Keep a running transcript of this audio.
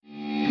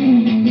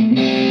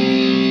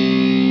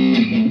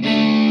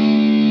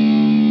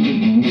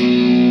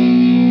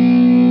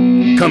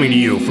Coming to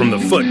you from the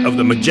foot of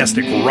the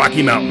majestic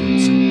Rocky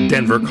Mountains,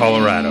 Denver,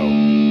 Colorado,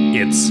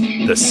 it's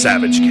the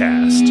Savage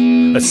Cast,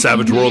 a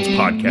Savage Worlds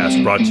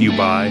podcast brought to you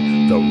by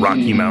the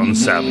Rocky Mountain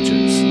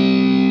Savages.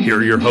 Here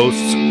are your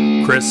hosts,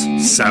 Chris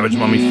Savage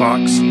Mummy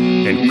Fox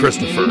and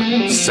Christopher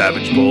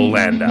Savage Bull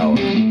Landauer.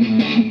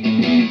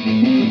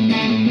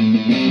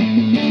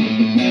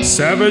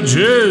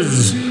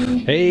 Savages!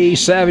 Hey,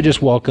 Savages,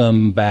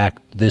 welcome back.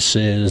 This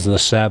is the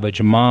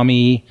Savage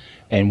Mommy,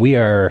 and we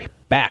are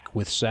back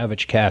with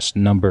Savage Cast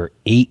number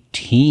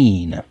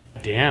 18.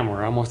 Damn,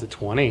 we're almost at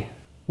 20.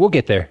 We'll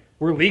get there.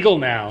 We're legal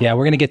now. Yeah,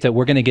 we're gonna get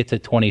to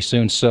 20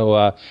 soon.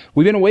 So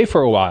we've been away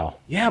for a while.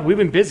 Yeah, we've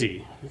been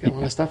busy. We've got a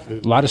lot of stuff.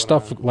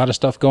 A lot of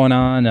stuff going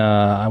on.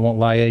 I won't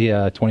lie,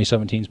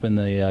 2017's been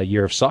the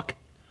year of suck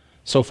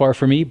so far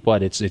for me,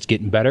 but it's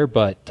getting better.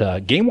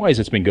 But game wise,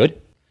 it's been good.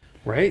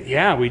 Right?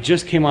 Yeah, we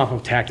just came off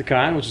of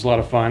Tacticon, which is a lot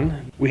of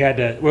fun. We want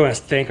to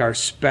thank our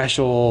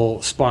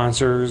special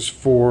sponsors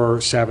for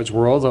Savage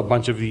Worlds. A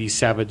bunch of the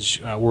Savage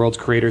Worlds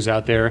creators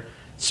out there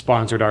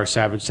sponsored our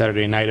Savage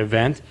Saturday Night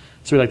event.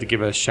 So we'd like to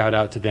give a shout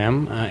out to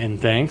them and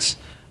thanks.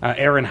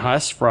 Aaron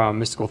Huss from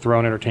Mystical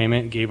Throne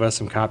Entertainment gave us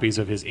some copies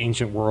of his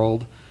Ancient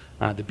World,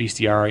 the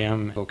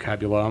Bestiarium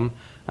Vocabulum.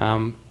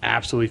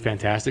 Absolutely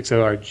fantastic.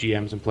 So our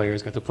GMs and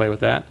players got to play with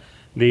that.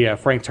 The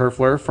Frank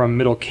Turfler from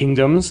Middle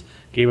Kingdoms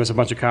gave us a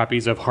bunch of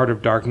copies of Heart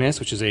of Darkness,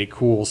 which is a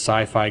cool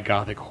sci-fi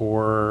gothic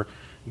horror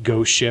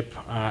ghost ship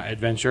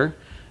adventure.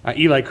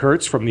 Eli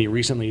Kurtz from the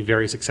recently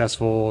very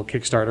successful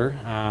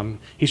Kickstarter.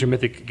 He's from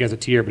Mythic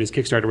Gazetteer, but his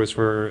Kickstarter was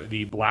for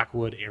the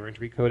Blackwood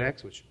Errantry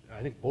Codex, which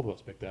I think both of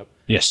us picked up.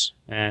 Yes.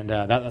 And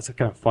that's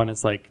kind of fun.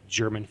 It's like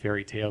German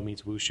fairy tale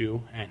meets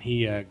wushu. And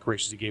he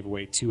graciously gave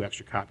away 2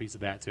 extra copies of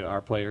that to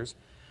our players.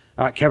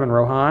 Kevin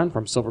Rohan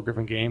from Silver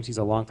Griffin Games. He's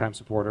a longtime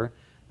supporter.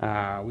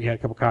 We had a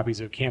couple copies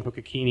of Campo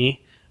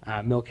Kikini,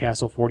 Mill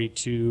Castle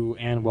 42,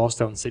 and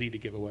Wellstone City to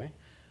give away,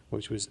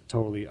 which was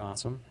totally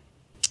awesome.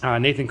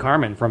 Nathan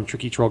Carmen from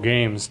Tricky Troll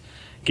Games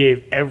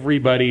gave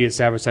everybody at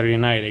Savage Saturday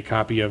Night a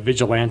copy of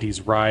Vigilante's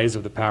Rise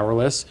of the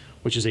Powerless,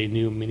 which is a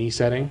new mini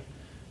setting.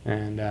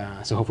 And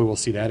so hopefully we'll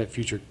see that at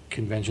future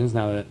conventions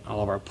now that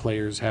all of our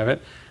players have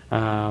it.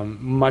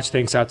 Much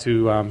thanks out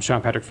to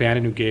Sean Patrick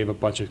Fannin, who gave a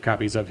bunch of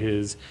copies of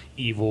his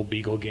Evil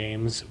Beagle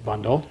Games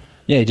bundle.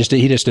 Yeah, he just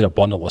did a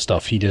bundle of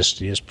stuff.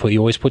 He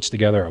always puts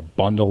together a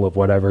bundle of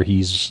whatever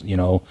he's,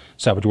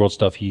 Savage World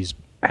stuff he's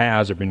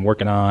has or been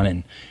working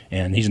on,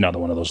 and he's another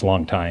one of those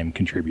longtime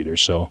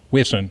contributors. So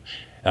we have some.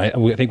 I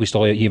think we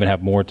still even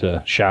have more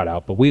to shout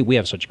out, but we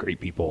have such great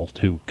people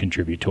to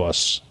contribute to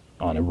us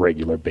on a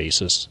regular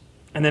basis.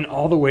 And then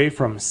all the way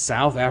from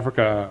South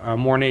Africa,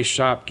 Mornay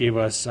Shop gave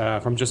us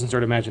from Just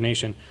Insert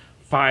Imagination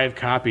 5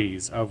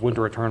 copies of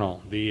Winter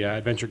Eternal, the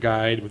adventure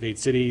guide with 8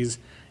 cities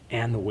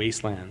and the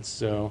Wastelands.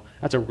 So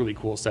that's a really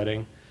cool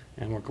setting,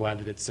 and we're glad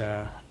that it's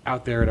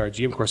out there at our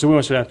GM course. So we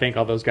want to thank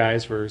all those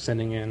guys for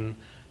sending in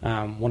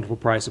wonderful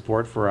prize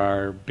support for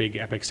our big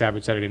Epic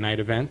Savage Saturday Night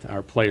event.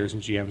 Our players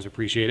and GMs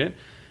appreciate it.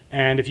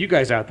 And if you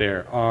guys out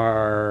there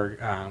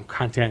are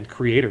content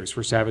creators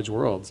for Savage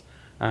Worlds,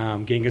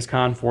 Genghis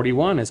Khan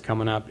 41 is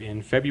coming up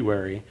in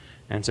February.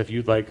 And so if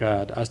you'd like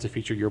us to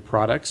feature your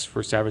products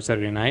for Savage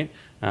Saturday Night,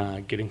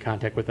 get in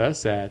contact with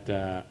us at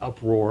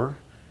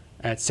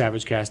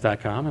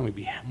uproar@savagecast.com, and we'd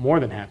be more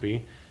than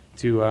happy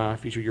to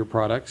feature your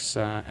products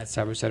at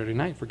Savage Saturday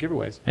Night for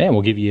giveaways. And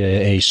we'll give you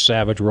a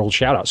Savage World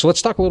shout out. So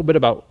let's talk a little bit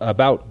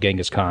about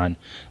Genghis Khan.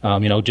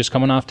 Just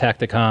coming off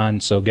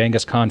Tacticon, so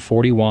Genghis Khan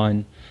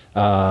 41,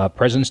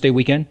 President's Day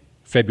weekend,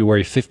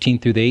 February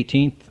 15th through the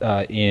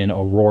 18th in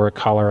Aurora,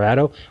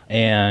 Colorado,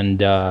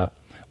 and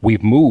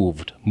we've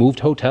moved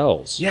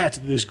hotels. Yeah, it's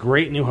this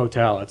great new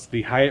hotel. It's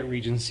the Hyatt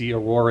Regency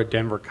Aurora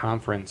Denver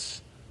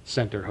Conference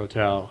Center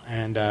Hotel,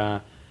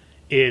 and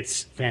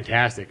it's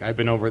fantastic. I've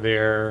been over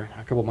there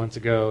a couple months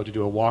ago to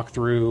do a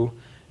walkthrough,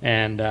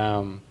 and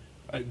a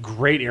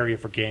great area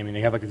for gaming.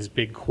 They have like this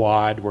big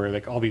quad where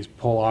like all these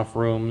pull-off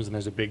rooms, and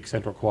there's a big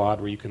central quad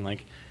where you can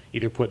like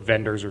either put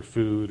vendors or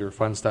food or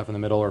fun stuff in the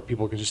middle, or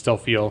people can just still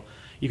feel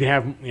you can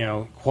have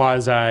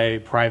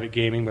quasi-private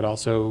gaming, but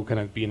also kind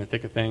of be in the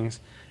thick of things.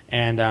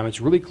 And it's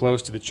really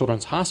close to the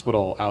Children's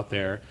Hospital out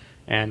there.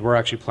 And we're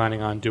actually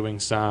planning on doing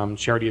some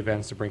charity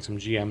events to bring some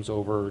GMs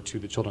over to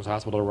the Children's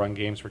Hospital to run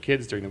games for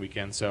kids during the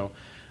weekend. So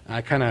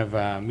it kind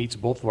of meets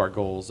both of our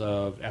goals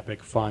of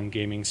epic, fun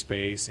gaming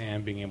space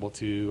and being able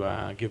to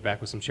give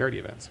back with some charity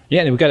events.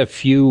 Yeah, and we've got a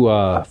few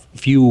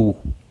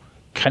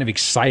kind of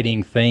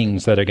exciting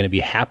things that are going to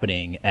be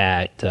happening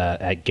at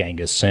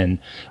Genghis. And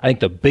I think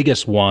the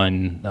biggest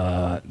one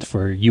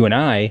for you and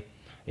I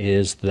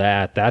is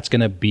that's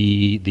going to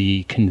be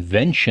the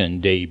convention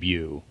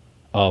debut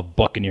of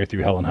Buccaneer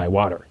Through Hell and High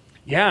Water.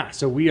 Yeah,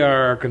 so we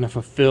are going to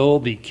fulfill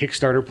the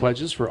Kickstarter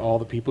pledges for all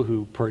the people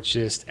who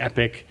purchased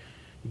epic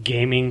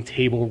gaming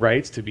table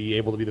rights to be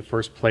able to be the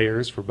first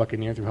players for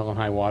Buccaneer through Hell and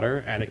High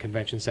Water at a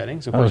convention setting.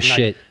 So, of course,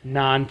 shit!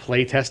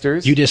 Non-play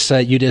testers. You just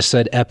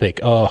said epic.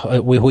 Oh,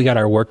 we got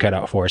our work cut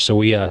out for us. So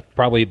we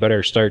probably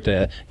better start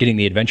getting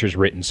the adventures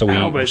written so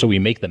we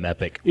make them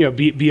epic.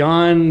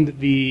 Beyond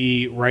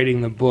the writing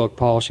the book,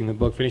 polishing the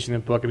book, finishing the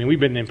book. I mean, we've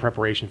been in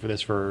preparation for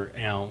this for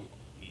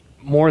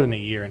more than a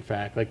year. In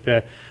fact,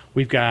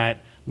 we've got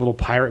little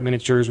pirate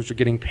miniatures which are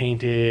getting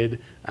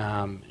painted,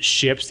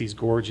 ships, these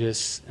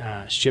gorgeous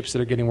ships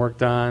that are getting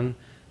worked on.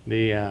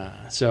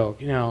 So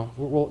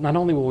not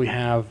only will we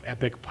have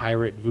epic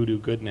pirate voodoo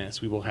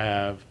goodness, we will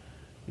have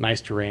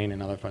nice terrain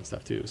and other fun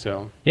stuff too.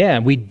 So yeah,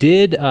 we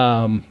did let's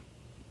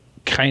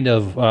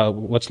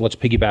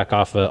piggyback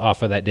off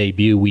of that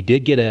debut. We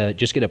did get a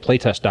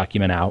playtest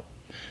document out.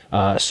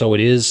 So it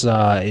is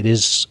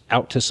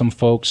out to some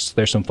folks.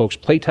 There's some folks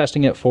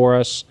playtesting it for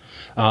us.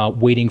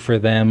 Waiting for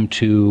them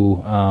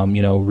to,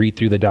 read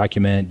through the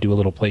document, do a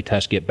little play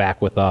test, get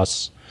back with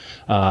us.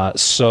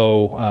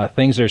 So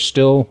things are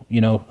still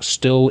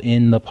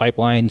in the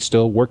pipeline,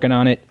 still working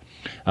on it.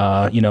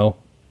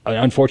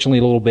 Unfortunately,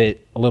 a little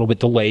bit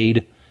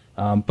delayed.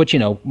 But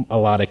a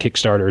lot of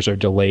Kickstarters are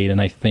delayed,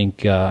 and I think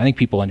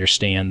people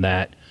understand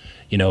that.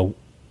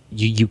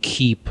 You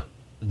keep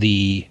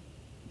the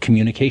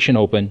communication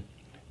open,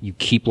 you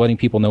keep letting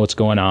people know what's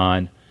going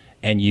on,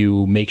 and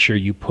you make sure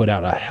you put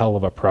out a hell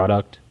of a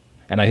product.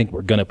 And I think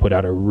we're going to put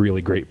out a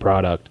really great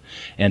product.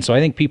 And so I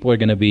think people are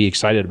going to be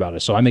excited about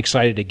it. So I'm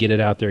excited to get it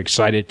out there,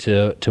 excited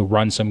to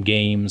run some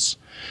games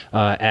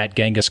at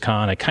Genghis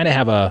Con. I kind of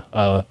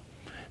have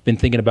been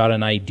thinking about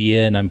an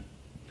idea, and I'm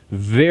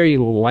very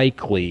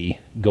likely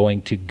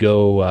going to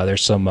go.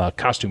 There's some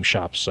costume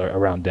shops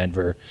around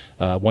Denver,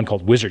 one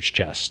called Wizard's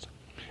Chest.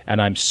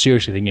 And I'm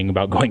seriously thinking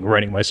about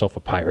running myself a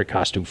pirate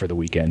costume for the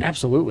weekend.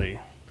 Absolutely.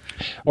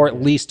 Or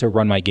at least to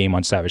run my game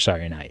on Savage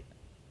Saturday Night.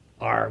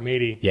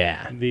 Matey.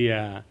 Yeah.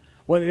 The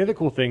other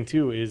cool thing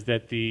too is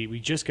that we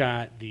just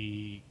got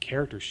the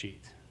character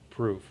sheet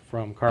proof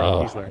from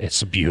Carl Kiesler.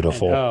 It's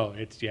beautiful.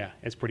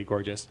 It's pretty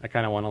gorgeous. I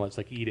kind of want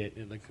to eat it.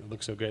 It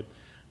looks so good.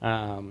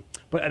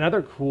 But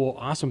another cool,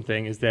 awesome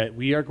thing is that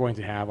we are going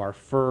to have our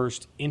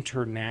first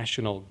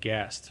international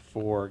guest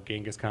for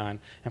Genghis Con,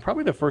 and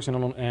probably the first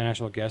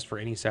international guest for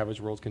any Savage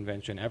Worlds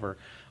convention ever,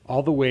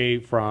 all the way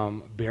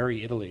from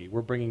Bari, Italy.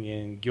 We're bringing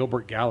in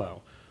Gilbert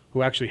Gallo,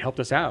 who actually helped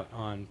us out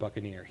on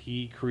Buccaneer.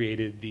 He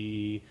created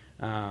the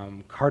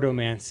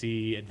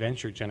Cartomancy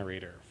adventure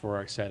generator for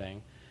our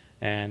setting.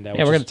 And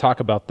we're going to talk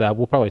about that.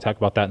 We'll probably talk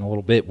about that in a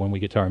little bit when we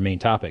get to our main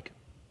topic.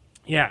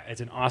 Yeah, it's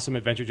an awesome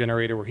adventure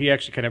generator where he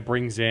actually kind of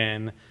brings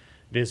in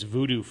this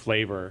voodoo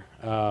flavor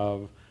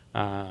of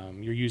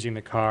you're using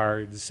the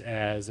cards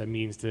as a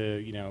means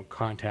to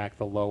contact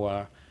the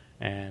Loa,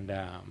 and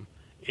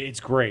it's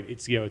great.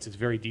 It's it's a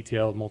very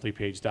detailed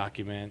multi-page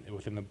document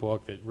within the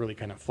book that really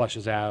kind of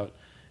fleshes out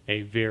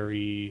a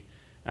very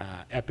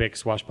epic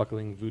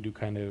swashbuckling voodoo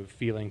kind of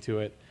feeling to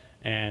it.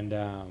 And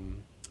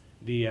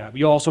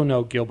you also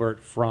know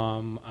Gilbert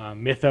from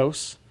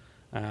Mythos.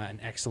 An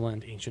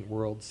excellent ancient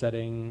world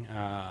setting,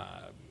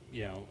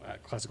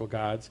 classical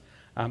gods.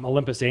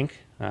 Olympus Inc.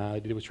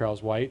 Did it with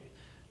Charles White,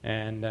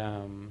 and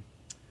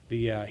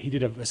he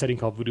did a setting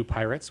called Voodoo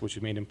Pirates, which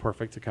made him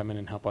perfect to come in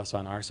and help us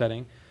on our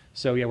setting.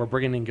 So we're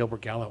bringing in Gilbert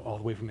Gallo all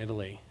the way from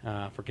Italy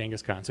for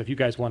Genghis Con. So if you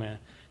guys want to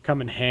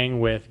come and hang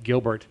with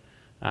Gilbert,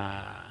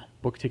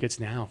 book tickets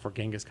now for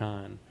Genghis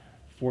Con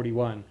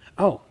 41.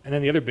 Oh, and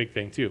then the other big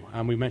thing too.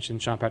 We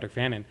mentioned Sean Patrick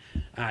Fannin.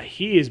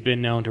 He has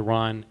been known to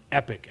run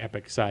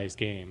epic sized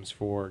games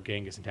for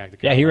Genghis and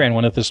Tacticon. Yeah, he ran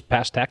one at this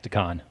past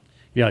Tacticon.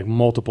 Yeah, like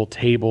multiple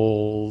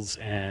tables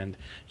and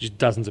just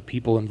dozens of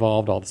people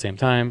involved all at the same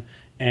time.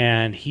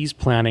 And he's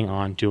planning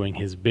on doing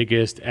his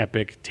biggest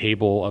epic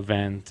table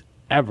event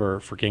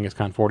ever for Genghis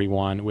Con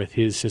 41 with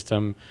his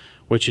system,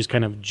 which is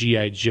kind of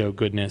G.I. Joe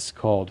goodness,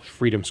 called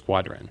Freedom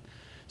Squadron.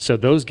 So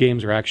those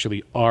games are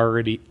actually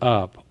already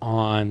up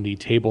on the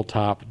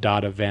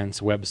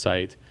tabletop.events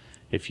website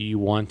if you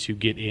want to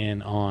get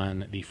in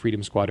on the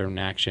Freedom Squadron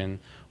action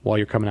while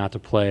you're coming out to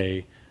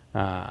play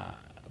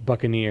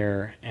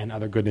Buccaneer and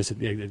other goodness at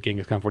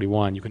Genghis Con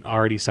 41. You can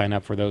already sign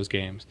up for those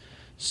games.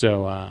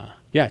 So,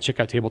 check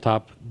out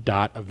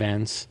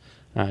tabletop.events.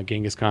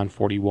 Genghis Con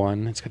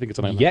 41. I think it's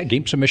on. Yeah,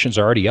 game submissions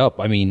are already up.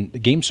 I mean, the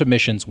game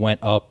submissions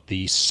went up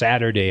the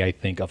Saturday, I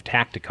think, of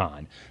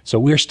Tacticon. So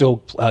we're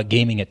still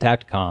gaming at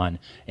Tacticon.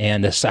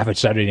 And the Savage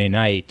Saturday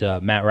Night,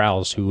 Matt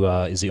Rouse, who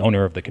is the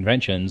owner of the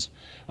conventions,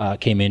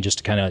 came in just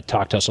to kind of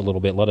talk to us a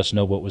little bit, let us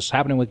know what was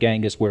happening with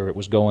Genghis, where it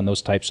was going,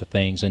 those types of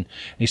things. And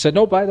he said,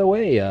 "No, by the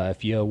way,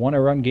 if you want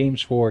to run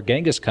games for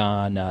Genghis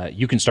Con,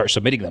 you can start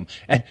submitting them."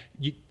 And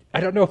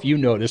I don't know if you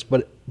noticed,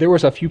 but there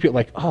was a few people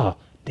like,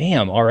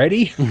 damn,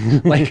 already?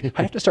 Like,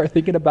 I have to start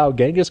thinking about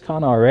Genghis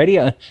Con already?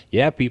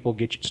 People,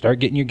 start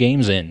getting your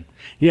games in.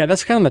 Yeah,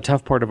 that's kind of the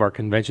tough part of our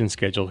convention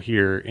schedule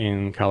here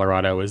in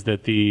Colorado is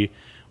that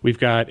we've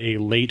got a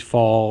late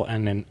fall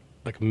and then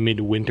like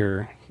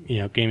midwinter,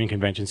 gaming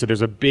convention. So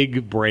there's a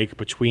big break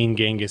between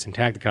Genghis and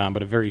Tacticon,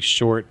 but a very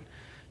short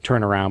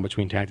turnaround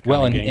between Tacticon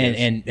Well, and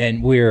Genghis.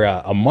 and we're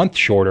a month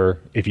shorter,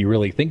 if you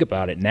really think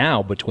about it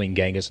now, between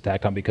Genghis and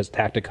Tacticon, because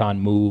Tacticon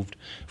moved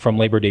from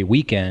Labor Day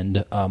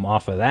weekend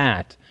off of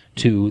that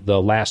to the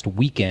last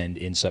weekend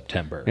in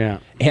September. Yeah.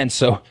 And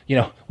so,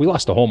 we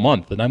lost a whole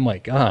month, and I'm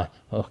like, oh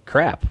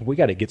crap, we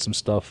got to get some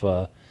stuff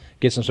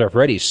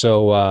ready.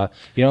 So,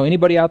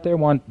 anybody out there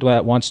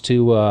wants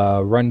to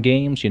run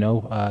games,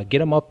 get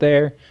them up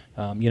there.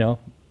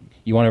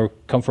 You want to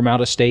come from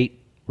out of state,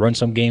 run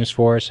some games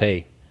for us,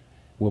 hey,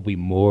 we'll be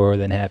more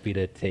than happy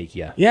to take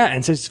you. Yeah,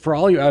 and since for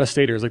all you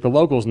out-of-staters, like the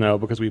locals know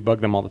because we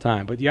bug them all the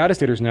time, but the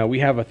out-of-staters know we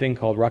have a thing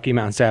called Rocky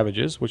Mountain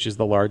Savages, which is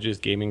the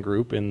largest gaming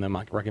group in the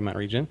Rocky Mountain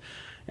region,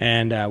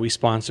 and we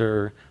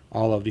sponsor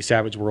all of the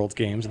Savage Worlds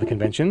games at the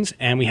conventions,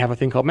 and we have a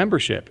thing called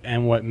membership.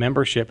 And what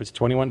membership, it's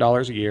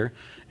 $21 a year,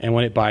 and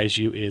what it buys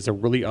you is a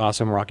really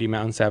awesome Rocky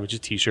Mountain Savages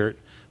t-shirt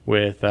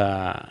with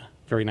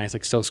very nice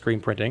like silk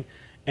screen printing,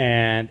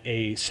 and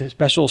a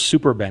special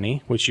Super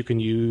Benny, which you can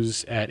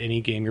use at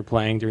any game you're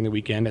playing during the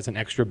weekend as an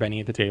extra Benny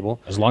at the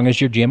table. As long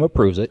as your GM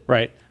approves it.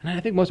 Right. And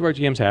I think most of our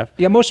GMs have.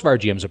 Yeah, most of our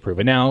GMs approve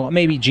it. Now,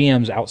 maybe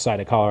GMs outside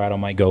of Colorado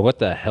might go, what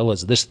the hell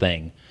is this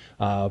thing?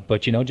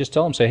 But, just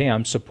tell them, say, hey,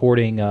 I'm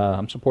supporting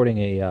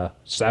a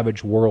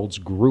Savage Worlds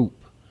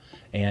group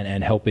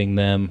and helping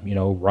them,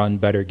 run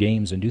better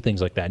games and do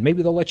things like that. And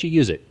maybe they'll let you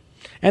use it.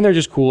 And they're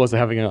just cool as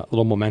having a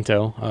little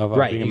memento of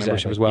Right, being a exactly.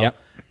 membership as well. Yep.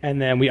 And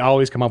then we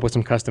always come up with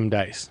some custom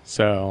dice.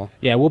 So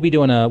Yeah, we'll be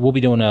doing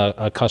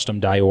a custom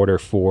die order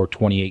for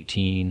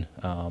 2018.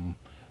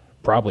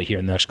 Probably here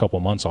in the next couple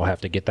of months, I'll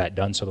have to get that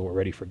done so that we're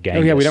ready for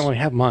Genghis. oh yeah, we don't really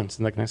have months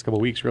in like the next couple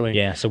of weeks, really.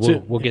 Yeah, so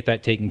we'll get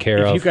that taken care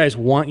If of. you guys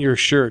want your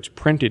shirts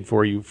printed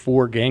for you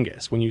for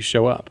Genghis when you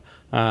show up,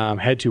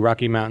 head to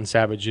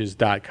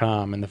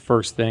RockyMountainSavages.com, and the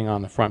first thing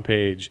on the front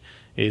page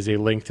is a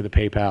link to the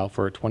PayPal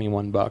for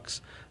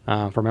 $21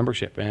 for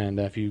membership. And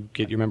if you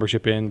get your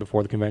membership in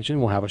before the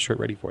convention, we'll have a shirt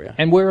ready for you.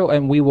 And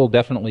we will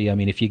definitely. I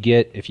mean, if you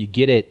get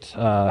it,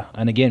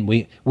 and again,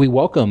 we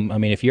welcome. I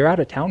mean, if you're out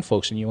of town,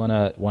 folks, and you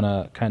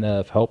wanna kind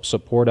of help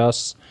support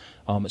us,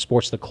 it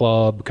supports the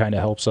club, kind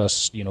of helps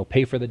us,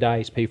 pay for the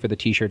dice, pay for the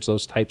T-shirts,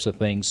 those types of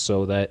things,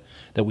 so that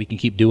we can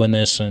keep doing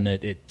this, and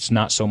it's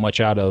not so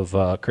much out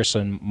of Chris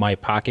and my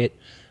pocket.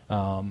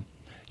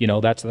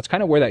 That's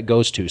kind of where that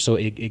goes to. So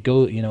it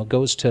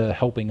goes to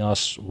helping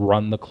us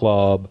run the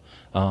club,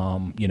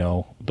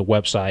 the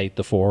website,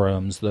 the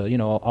forums,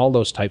 all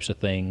those types of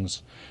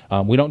things.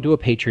 We don't do a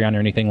Patreon or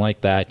anything like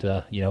that,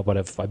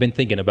 but I've been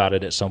thinking about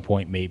it at some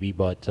point maybe,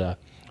 but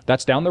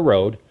that's down the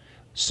road.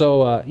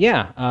 So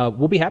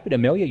we'll be happy to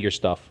mail you your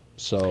stuff.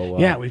 So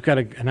yeah, we've got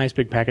a nice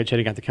big package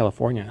heading out to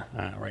California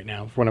right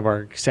now. One of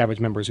our Savage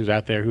members who's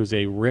out there, who's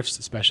a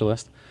Rifts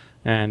specialist.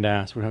 And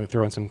so we're going to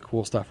throw in some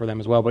cool stuff for them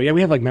as well. But yeah, we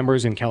have like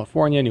members in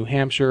California, New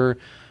Hampshire,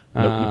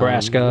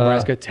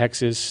 Nebraska,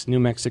 Texas, New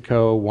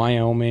Mexico,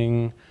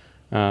 Wyoming,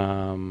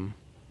 Vermont,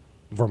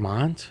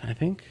 I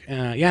think.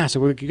 So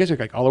you guys are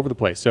like all over the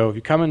place. So if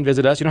you come and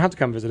visit us, you don't have to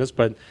come visit us,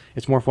 but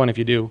it's more fun if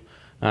you do.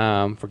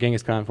 For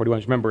Genghis Con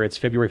 41, remember it's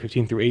February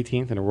 15th through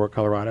 18th in Aurora,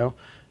 Colorado.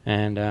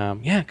 And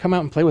come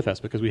out and play with us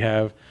because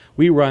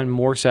we run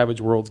more Savage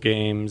Worlds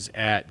games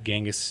at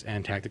Genghis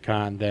and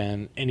Tacticon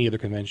than any other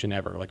convention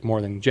ever. Like more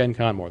than Gen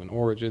Con, more than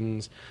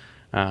Origins.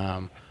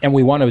 And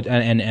we want to,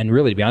 and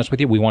really, to be honest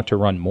with you, we want to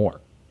run more.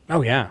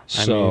 Oh yeah.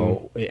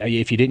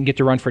 If you didn't get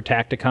to run for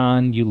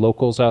Tacticon, you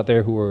locals out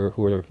there who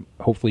are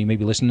hopefully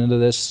maybe listening to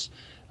this,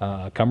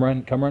 come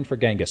run for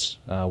Genghis.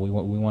 We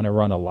want to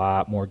run a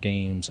lot more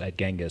games at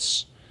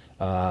Genghis.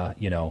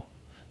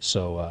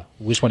 So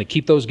we just want to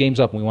keep those games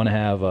up. We want to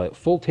have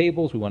full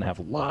tables. We want to have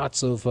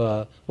lots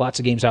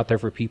of games out there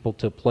for people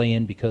to play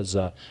in because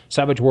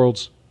Savage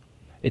Worlds,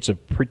 it's a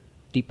pretty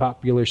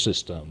popular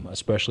system,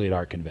 especially at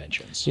our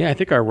conventions. Yeah, I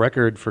think our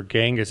record for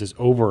Genghis is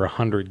over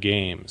 100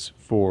 games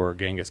for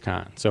Genghis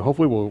Con. So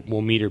hopefully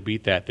we'll meet or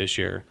beat that this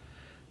year.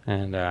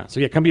 And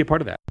come be a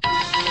part of that.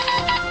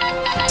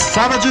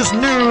 Savages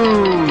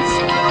News!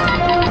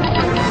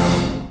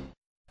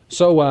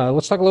 So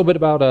let's talk a little bit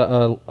about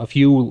a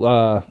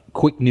few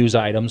quick news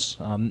items.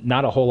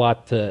 Not a whole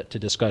lot to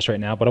discuss right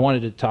now, but I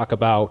wanted to talk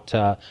about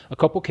a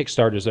couple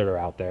Kickstarters that are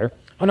out there.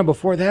 Oh, no,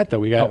 before that, though,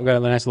 we got a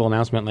nice little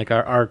announcement. Like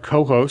our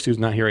co-host, who's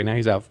not here right now,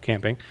 he's out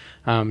camping,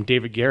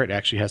 David Garrett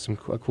actually has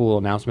a cool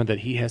announcement that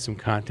he has some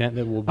content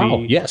that will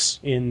be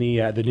in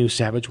the new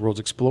Savage Worlds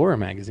Explorer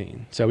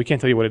magazine. So we can't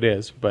tell you what it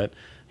is, but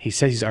he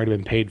says he's already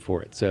been paid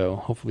for it. So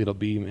hopefully it'll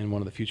be in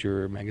one of the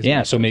future magazines.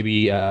 Yeah, so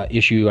maybe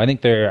issue, I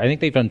think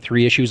they've done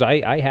 3 issues.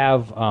 I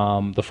have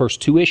the first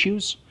 2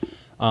 issues.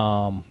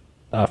 A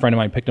friend of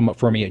mine picked them up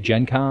for me at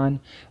Gen Con.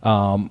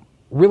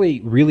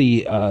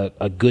 Really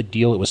a good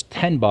deal. It was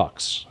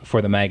 $10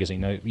 for the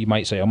magazine. Now, you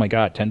might say, oh my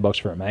God,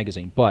 $10 for a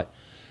magazine. But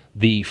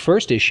the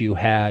first issue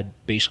had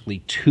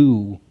basically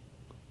 2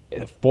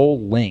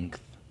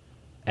 full-length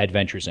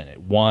adventures in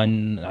it.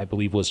 One, I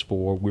believe, was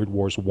for Weird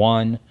Wars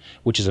 1,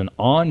 which is an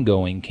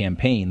ongoing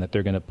campaign that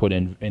they're going to put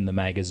in the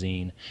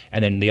magazine.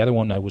 And then the other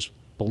one,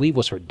 believe,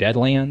 was for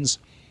Deadlands.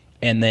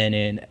 And then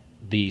in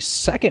the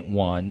second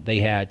one, they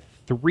had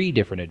 3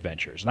 different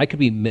adventures, and I could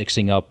be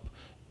mixing up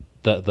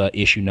the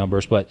issue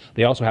numbers, but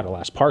they also had a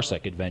Last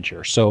Parsec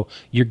adventure. So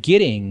you're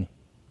getting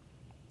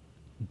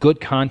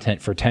good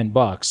content for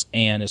 $10.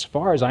 And as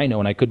far as I know,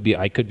 and I could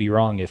be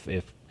wrong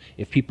if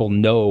people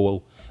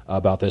know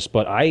about this,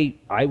 but I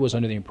was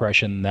under the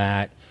impression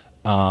that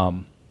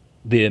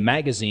the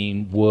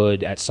magazine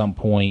would at some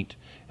point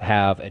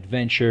have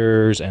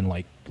adventures and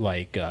like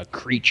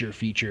creature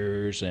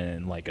features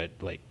and like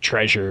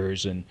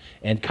treasures and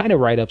kind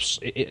of write-ups,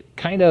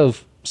 kind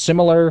of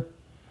similar,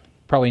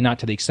 probably not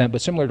to the extent,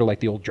 but similar to like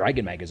the old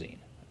Dragon magazine,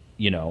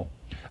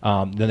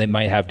 Then they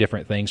might have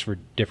different things for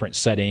different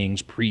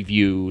settings,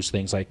 previews,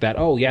 things like that.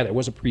 Oh yeah, there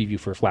was a preview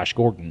for Flash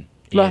Gordon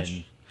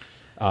in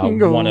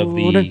one of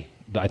the,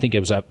 I think it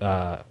was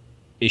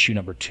issue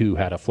number 2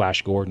 had a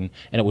Flash Gordon,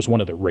 and it was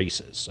one of the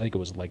races. I think it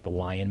was like the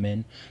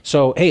Lionman.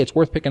 So hey, it's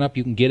worth picking up.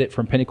 You can get it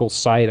from Pinnacle's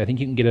site. I think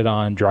you can get it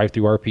on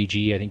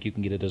DriveThruRPG. I think you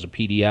can get it as a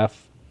PDF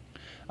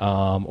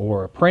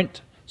or a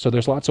print. So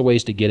there's lots of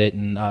ways to get it,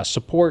 and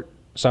support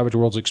Savage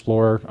Worlds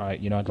Explorer.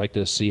 I'd like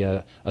to see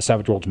a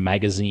Savage Worlds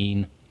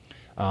magazine,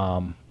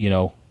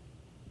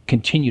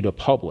 continue to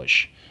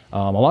publish.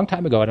 A long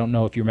time ago, I don't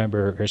know if you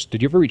remember, Chris,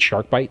 did you ever read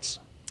Shark Bites?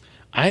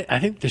 I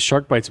think the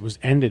Shark Bites was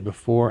ended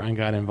before I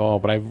got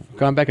involved, but I've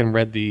gone back and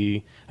read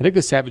I think the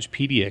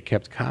Savagepedia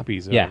kept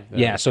copies of it.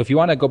 Yeah. So if you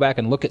want to go back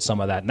and look at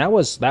some of that, and that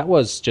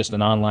was just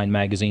an online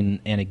magazine.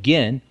 And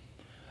again,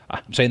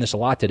 I'm saying this a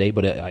lot today,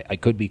 but I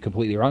could be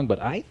completely wrong.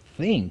 But I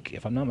think,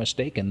 if I'm not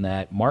mistaken,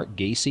 that Mark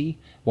Gacy,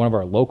 one of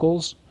our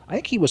locals, I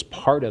think he was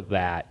part of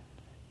that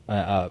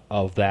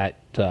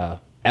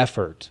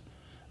effort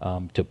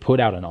to put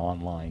out an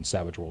online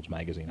Savage Worlds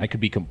magazine. I could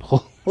be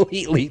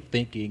completely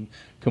thinking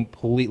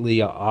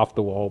completely off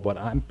the wall, but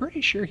I'm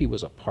pretty sure he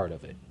was a part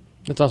of it.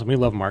 That's awesome. We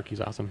love Mark.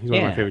 He's awesome. He's one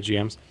of my favorite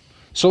GMs.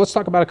 So let's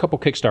talk about a couple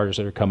Kickstarters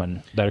that are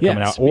coming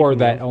out, or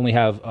that only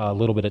have a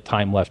little bit of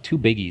time left. 2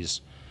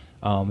 biggies.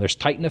 There's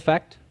Titan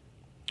Effect,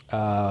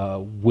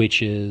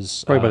 which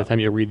is probably by the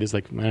time you read this,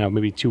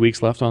 maybe 2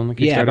 weeks left on the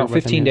Kickstarter. Yeah, about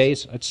 15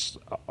 days. It's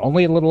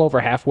only a little over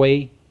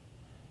halfway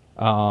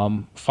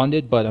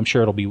funded, but I'm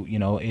sure it'll be,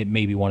 it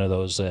may be one of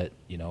those that,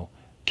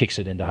 kicks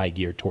it into high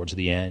gear towards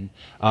the end.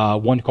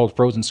 One called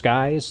Frozen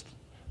Skies,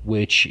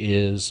 which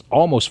is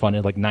almost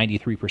funded, like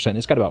 93%.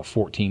 It's got about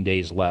 14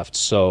 days left.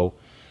 So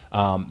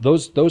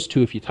those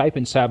 2, if you type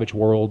in Savage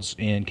Worlds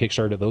in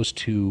Kickstarter, those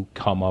 2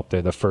 come up.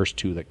 They're the first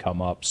 2 that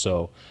come up.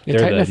 So they're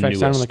Titan the Effect newest.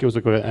 sounded like it was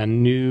like a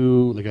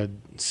new, like a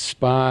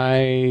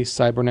spy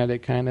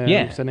cybernetic kind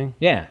of setting.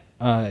 Yeah.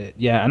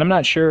 And I'm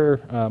not sure,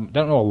 don't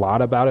know a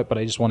lot about it, but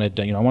I just wanted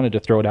to, I wanted to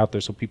throw it out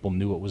there so people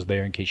knew it was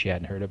there in case you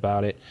hadn't heard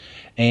about it.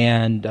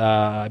 And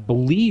I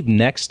believe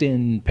next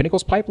in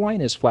Pinnacle's pipeline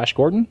is Flash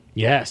Gordon.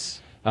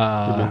 Yes.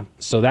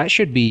 So that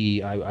should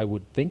be, I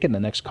would think, in the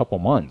next couple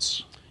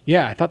months.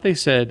 Yeah, I thought they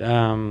said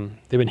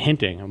they've been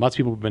hinting. Lots of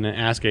people have been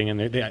asking, and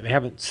they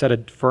haven't set a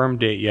firm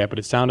date yet, but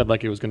it sounded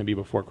like it was going to be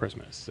before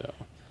Christmas. So.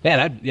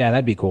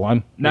 That'd be cool.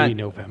 I'm not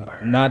November.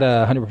 Not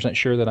 100%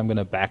 sure that I'm going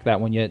to back that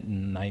one yet,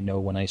 and I know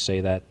when I say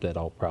that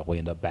I'll probably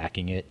end up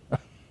backing it.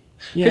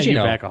 Yeah, you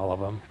back all of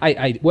them.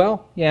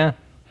 Well,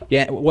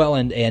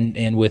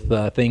 and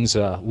with things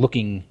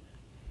looking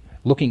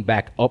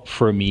back up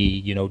for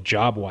me,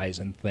 job wise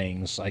and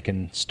things, I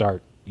can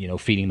start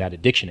feeding that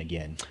addiction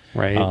again.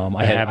 Right.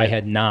 I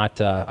had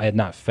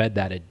not fed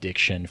that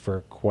addiction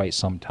for quite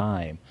some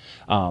time.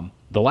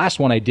 The last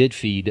one I did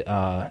feed,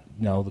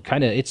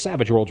 it's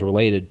Savage Worlds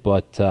related,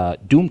 but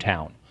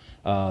Doomtown,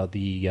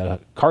 the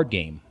card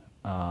game.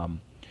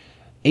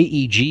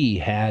 AEG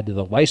had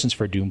the license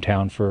for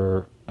Doomtown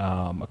for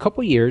a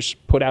couple years,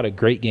 put out a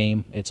great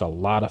game. It's a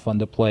lot of fun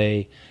to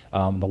play.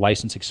 The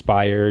license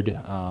expired.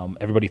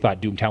 Everybody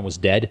thought Doomtown was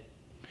dead.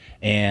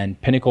 And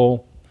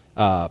Pinnacle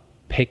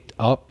picked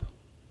up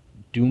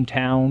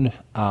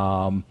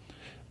Doomtown.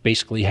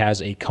 Basically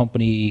has a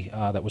company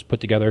that was put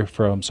together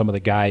from some of the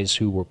guys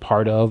who were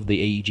part of the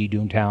AEG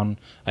Doomtown,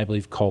 I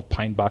believe, called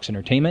Pine Box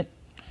Entertainment.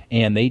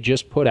 And they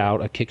just put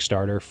out a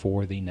Kickstarter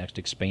for the next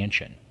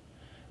expansion.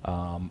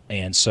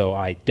 And so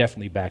I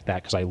definitely back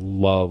that because I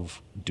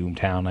love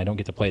Doomtown. I don't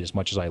get to play it as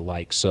much as I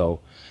like. So,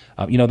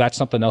 that's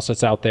something else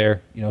that's out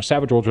there.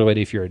 Savage Worlds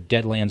related, if you're a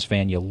Deadlands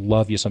fan, you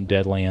love you some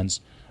Deadlands.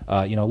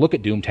 Look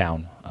at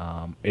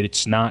Doomtown.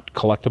 It's not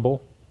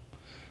collectible.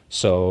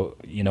 So,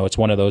 it's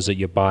one of those that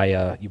you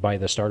buy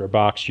the starter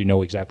box, you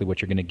know exactly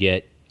what you're going to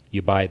get.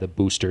 You buy the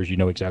boosters, you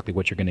know exactly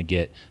what you're going to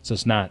get. So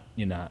it's not,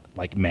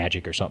 like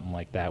Magic or something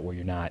like that where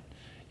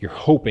you're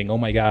hoping, oh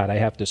my God, I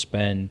have to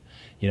spend,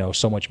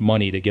 so much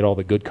money to get all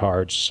the good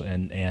cards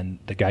and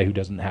the guy who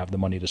doesn't have the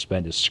money to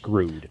spend is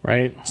screwed.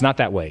 Right. It's not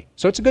that way.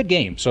 So it's a good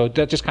game. So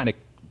that just kind of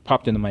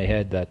popped into my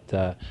head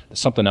that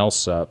something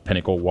else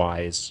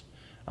Pinnacle-wise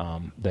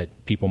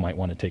that people might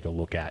want to take a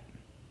look at.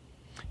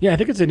 Yeah, I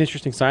think it's an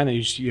interesting sign that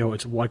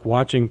it's like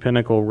watching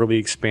Pinnacle really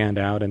expand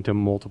out into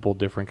multiple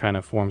different kind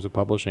of forms of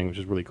publishing, which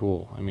is really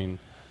cool. I mean,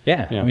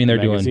 they're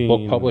doing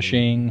book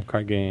publishing,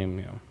 card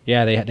game.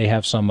 Yeah, they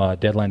have some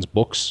Deadlands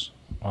books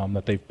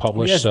that they've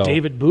published. Yes, so.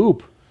 David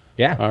Boop.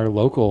 Yeah. Our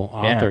local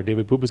author, Yeah.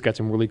 David Pupa's got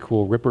some really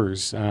cool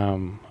Rippers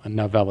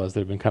novellas that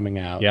have been coming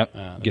out. Yep. that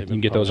You they've can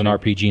been get those in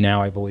publishing. RPG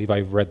now, I believe.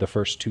 I've read the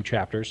first 2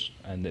 chapters,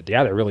 and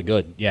they're really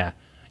good. Yeah.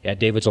 Yeah,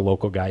 David's a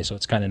local guy, so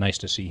it's kind of nice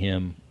to see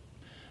him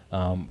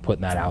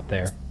putting that out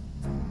there.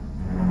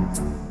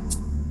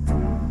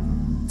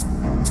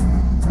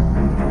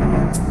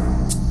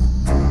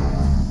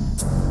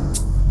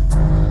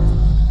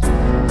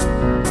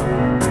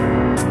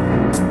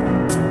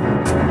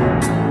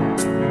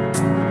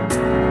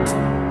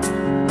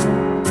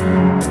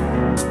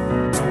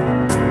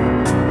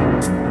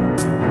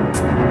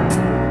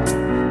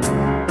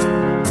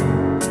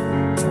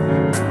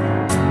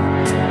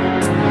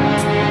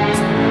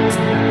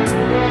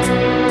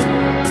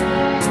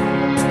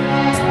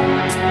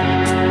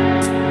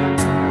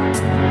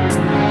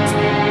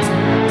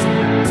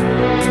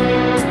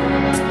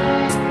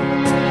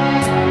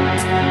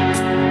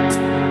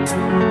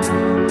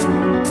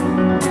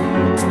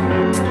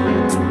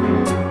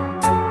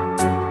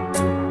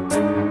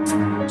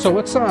 So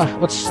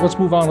let's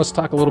move on. Let's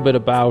talk a little bit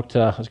about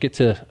let's get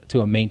to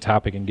a main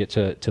topic and get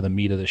to the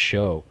meat of the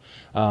show.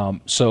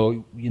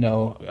 So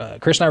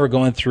Chris and I were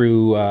going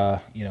through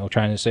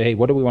trying to say, hey,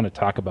 what do we want to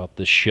talk about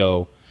this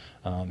show?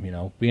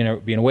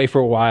 Being away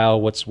for a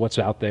while, what's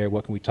out there?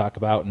 What can we talk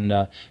about?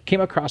 And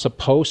came across a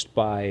post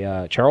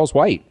by Charles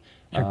White.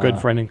 Our good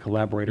friend and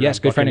collaborator. Yes,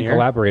 on good friend and Buccaneer.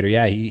 collaborator.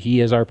 Yeah,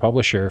 he is our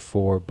publisher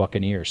for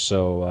Buccaneer.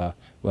 So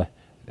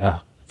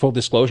full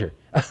disclosure.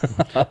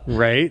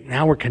 Right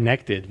now we're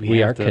connected.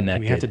 We are have to, connected.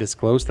 We have to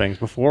disclose things.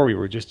 Before we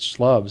were just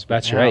schlubs. But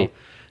That's now- right.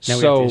 Now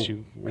we So- have to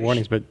issue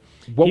warnings. But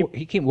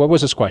What was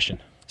his question?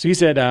 So he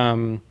said,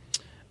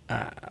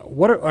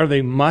 what are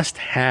they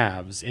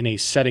must-haves in a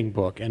setting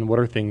book, and what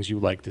are things you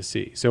like to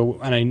see? So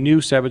on a new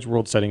Savage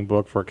World setting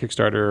book for a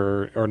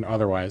Kickstarter or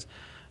otherwise,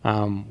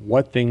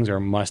 what things are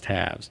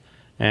must-haves?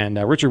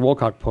 And Richard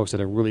Wolcock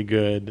posted a really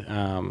good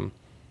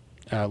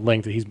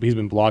link that he's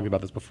been blogging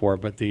about this before,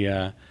 but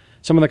the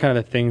some of the kind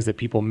of the things that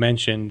people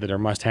mentioned that are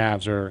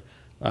must-haves are,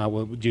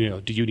 do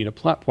you need a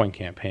plot point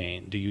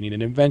campaign? Do you need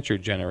an adventure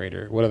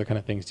generator? What other kind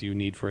of things do you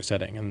need for a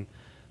setting? And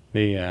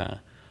so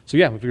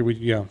yeah, we figured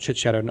we'd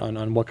chit-chat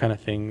on what kind of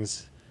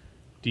things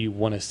do you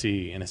want to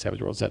see in a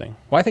Savage World setting.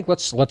 Well, I think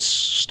let's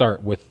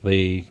start with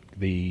the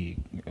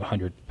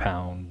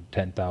 100-pound,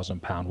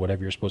 10,000-pound,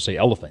 whatever you're supposed to say,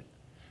 elephant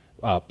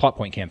plot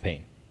point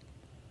campaign.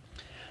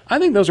 I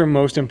think those are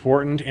most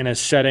important in a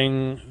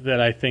setting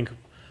that I think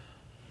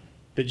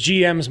that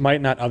GMs might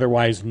not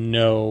otherwise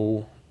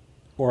know,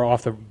 or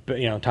off the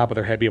top of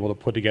their head be able to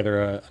put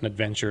together an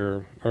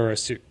adventure or a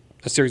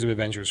series of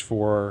adventures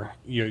for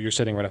your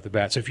setting right off the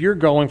bat. So if you're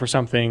going for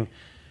something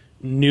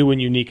new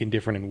and unique and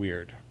different and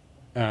weird,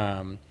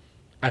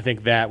 I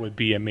think that would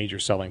be a major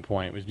selling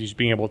point, was just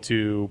being able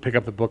to pick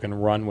up the book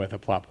and run with a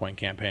plot point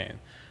campaign.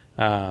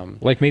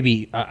 Like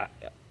maybe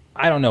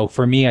I don't know.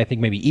 For me, I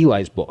think maybe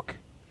Eli's book,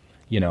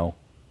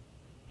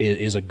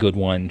 is a good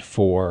one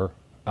for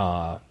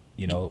I'm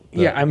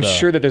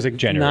sure that there's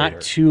generator.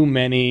 not too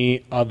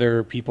many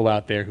other people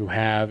out there who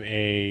have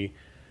a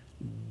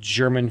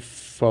German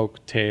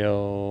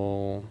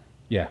folktale,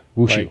 wushu.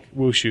 like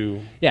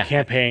wushu Yeah.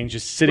 campaign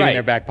just sitting in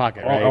their back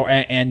pocket,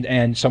 right?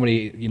 And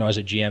somebody as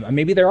a GM, and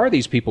maybe there are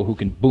these people who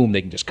can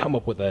they can just come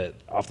up with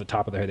off the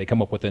top of their head, they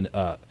come up with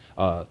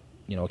a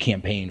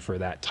campaign for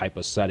that type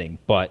of setting.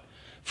 But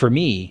for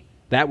me,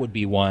 that would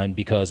be one,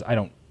 because I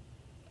don't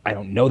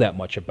know that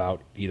much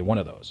about either one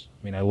of those.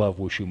 I mean, I love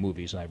wushu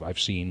movies, and I've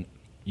seen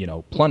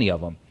plenty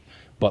of them,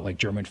 but like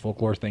German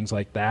folklore, things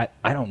like that,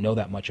 I don't know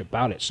that much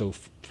about it. So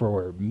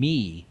for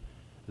me,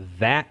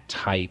 that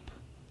type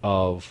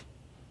of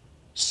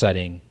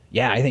setting,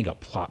 I think a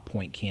plot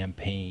point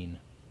campaign,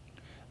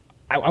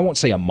 I won't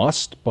say a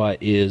must, but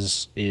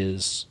is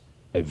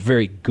a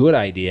very good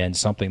idea, and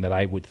something that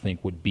I would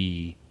think would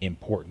be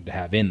important to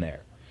have in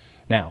there.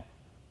 Now,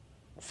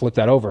 flip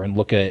that over and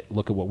look at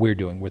what we're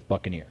doing with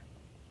Buccaneer.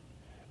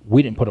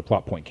 We didn't put a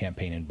plot point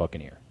campaign in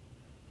Buccaneer,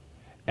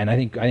 and I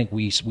think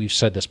we've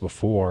said this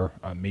before,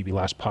 maybe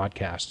last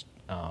podcast,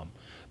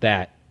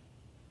 that,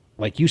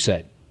 like you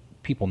said,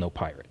 people know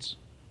pirates.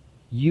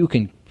 You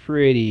can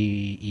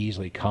pretty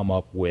easily come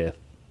up with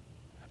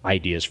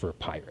ideas for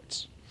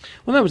pirates.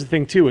 Well, that was the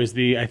thing too.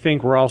 I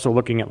think we're also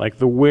looking at like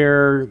this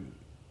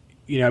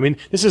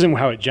isn't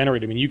how it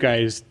generated. I mean, you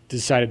guys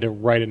decided to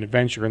write an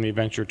adventure, and the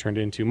adventure turned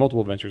into multiple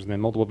adventures, and then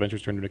multiple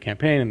adventures turned into a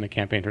campaign, and the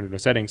campaign turned into a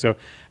setting. So,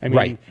 I mean,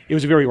 Right. It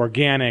was a very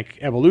organic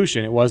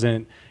evolution.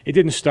 It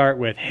didn't start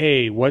with,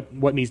 hey,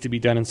 what needs to be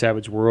done in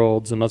Savage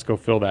Worlds, and let's go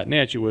fill that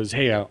niche. It was,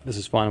 hey, this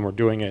is fun, and we're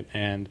doing it,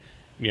 and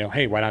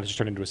hey, why not just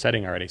turn it into a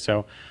setting already?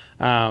 So,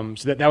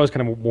 that was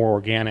kind of more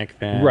organic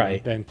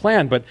than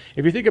planned. But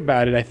if you think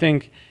about it, I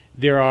think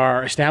there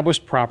are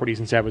established properties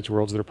in Savage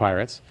Worlds that are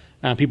pirates.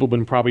 People have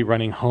been probably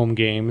running home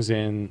games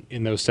in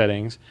those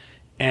settings.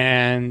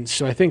 And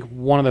so I think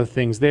one of the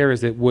things there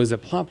is that, was a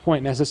plot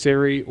point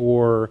necessary,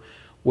 or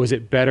was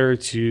it better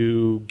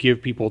to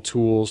give people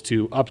tools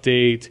to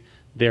update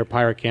their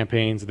pirate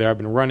campaigns that they've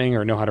been running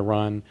or know how to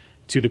run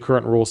to the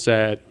current rule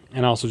set,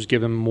 and also just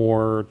give them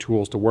more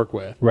tools to work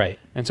with. Right.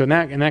 And so in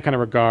that kind of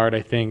regard,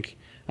 I think,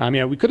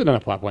 we could have done a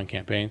plot point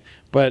campaign,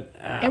 but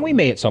And we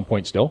may at some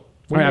point still.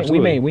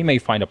 Absolutely. We may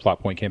find a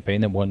plot point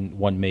campaign that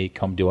one may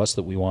come to us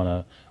that we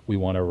want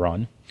to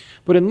run.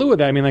 But in lieu of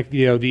that, I mean, like,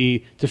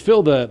 to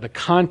fill the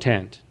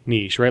content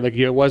niche, right? Like,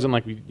 it wasn't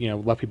like we,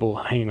 left people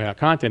hanging without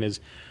content.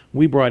 Is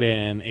we brought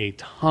in a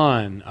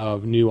ton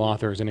of new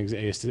authors and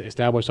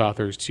established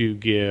authors to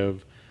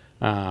give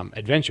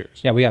adventures.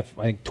 Yeah, we have,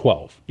 I think,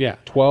 12. Yeah.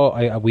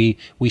 12. We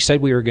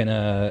said we were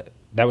gonna.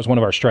 That was one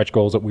of our stretch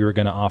goals, that we were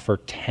gonna offer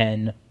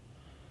 10.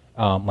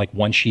 Like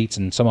one sheets,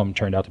 and some of them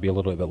turned out to be a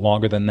little bit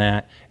longer than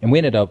that. And we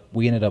ended up,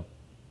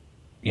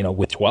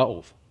 with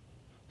 12.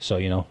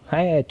 So,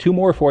 I had 2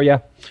 more for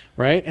you.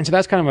 Right. And so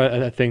that's kind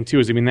of a thing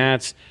too,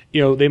 that's,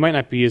 they might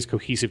not be as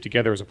cohesive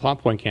together as a plot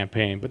point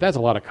campaign, but that's a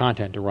lot of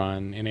content to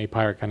run in a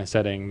pirate kind of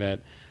setting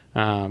that,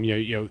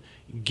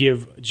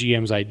 give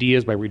GMs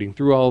ideas by reading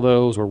through all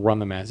those or run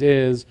them as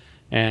is.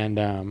 And,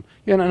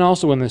 and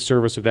also in the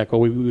service of that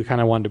goal, we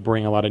kind of wanted to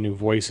bring a lot of new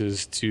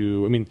voices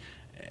to,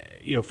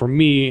 for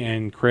me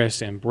and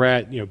Chris and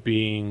Brett,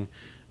 being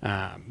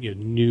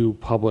new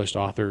published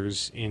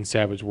authors in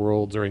Savage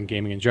Worlds or in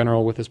gaming in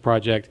general with this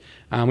project,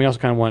 we also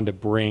kind of wanted to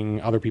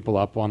bring other people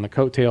up on the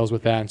coattails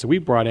with that. And so we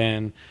brought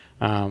in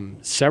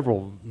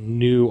several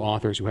new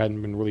authors who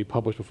hadn't been really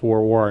published before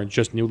or are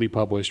just newly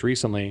published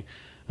recently.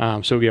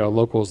 So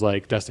locals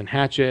like Destin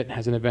Hatchett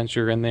has an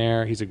adventure in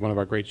there. He's like one of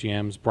our great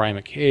GMs. Brian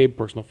McCabe,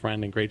 personal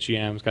friend and great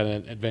GM, has got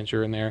an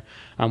adventure in there.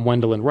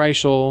 Wendolyn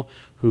Reichel,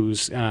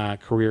 whose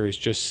career is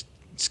just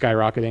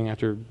skyrocketing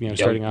after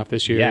starting off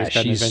this year. Yeah,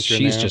 got an adventure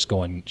in there.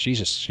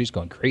 She's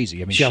going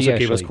crazy. I mean, she also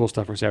gave us cool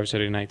stuff for Savage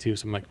Saturday Night too.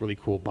 Some like really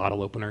cool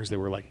bottle openers that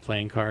were like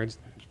playing cards.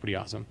 It's pretty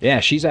awesome. Yeah,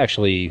 she's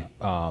actually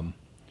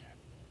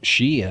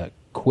she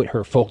quit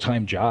her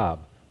full-time job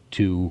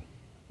to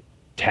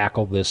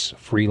tackle this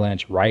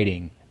freelance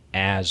writing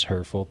as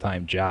her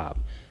full-time job.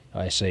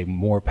 I say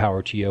more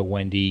power to you,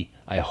 Wendy.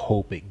 I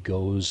hope it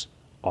goes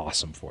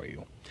awesome for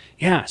you.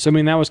 Yeah, so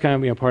that was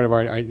kind of part of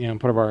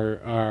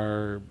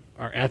our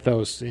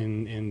ethos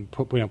in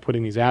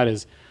putting these out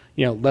is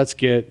let's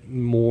get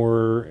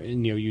more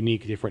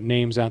unique different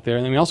names out there,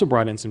 and then we also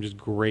brought in some just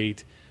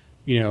great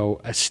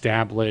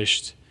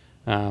established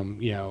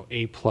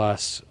A+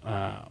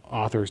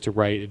 authors to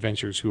write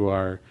adventures who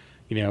are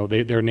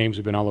their names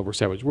have been all over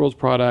Savage Worlds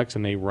products,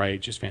 and they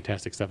write just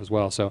fantastic stuff as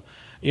well. So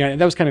that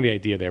was kind of the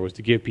idea there, was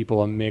to give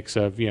people a mix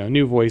of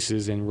new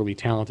voices and really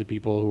talented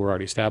people who are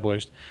already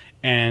established,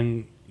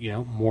 and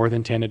more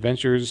than 10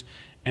 adventures.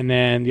 And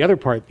then the other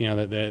part,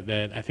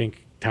 that I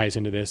think ties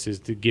into this is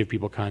to give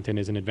people content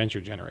as an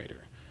adventure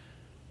generator.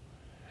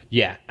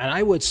 Yeah, and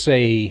I would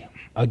say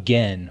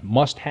again,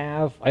 must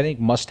have. I think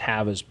must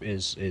have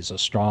is a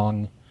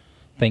strong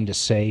thing to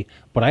say,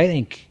 but I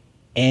think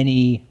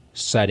any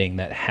setting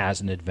that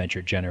has an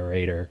adventure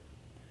generator,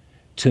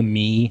 to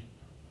me,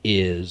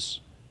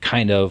 is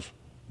kind of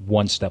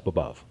one step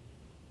above.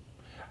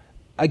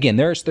 Again,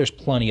 there's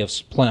plenty of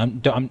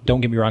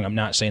don't get me wrong. I'm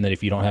not saying that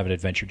if you don't have an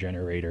adventure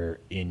generator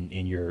in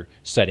your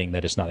setting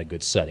that it's not a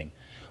good setting,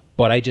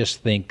 but I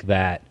just think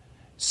that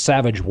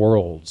Savage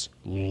Worlds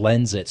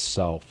lends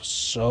itself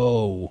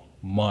so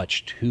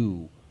much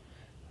to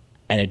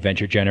an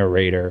adventure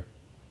generator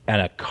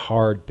and a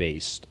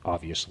card-based,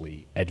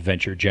 obviously,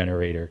 adventure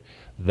generator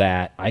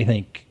that I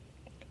think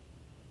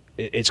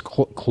it's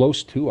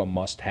close to a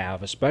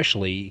must-have,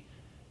 especially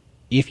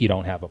if you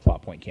don't have a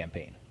plot point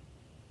campaign.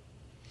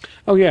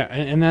 Oh yeah,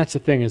 and that's the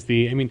thing is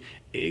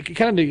it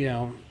kind of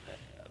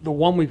the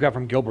one we've got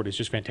from Gilbert is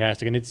just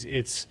fantastic, and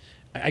it's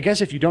I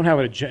guess if you don't have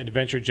an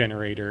adventure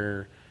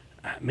generator,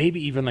 maybe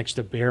even like just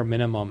a bare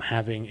minimum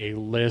having a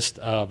list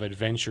of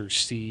adventure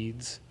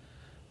seeds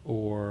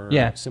or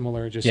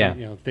similar, just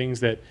things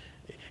that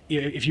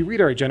if you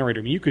read our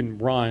generator, you can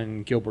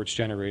run Gilbert's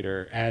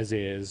generator as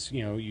is.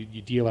 You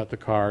deal out the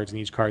cards, and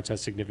each card has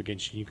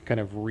significance. And you can kind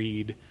of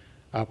read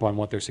up on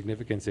what their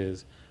significance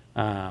is.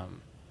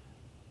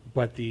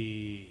 But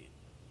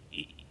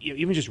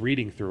even just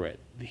reading through it,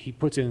 he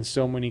puts in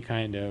so many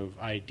kind of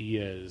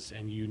ideas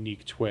and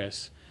unique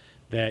twists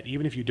that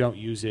even if you don't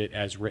use it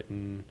as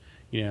written,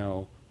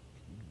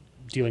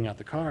 dealing out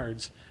the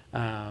cards,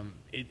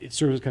 it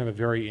serves as kind of a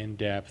very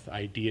in-depth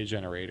idea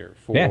generator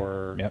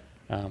for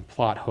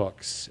plot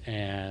hooks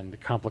and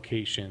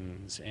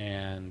complications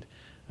and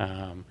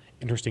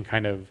interesting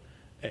kind of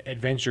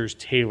adventures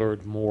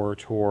tailored more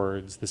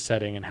towards the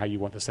setting and how you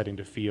want the setting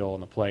to feel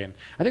in the play. And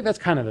I think that's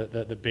kind of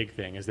the big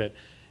thing is that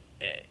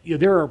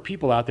there are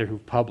people out there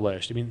who've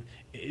published.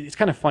 It's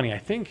kind of funny. I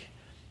think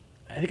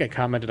I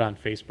commented on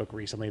Facebook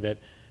recently that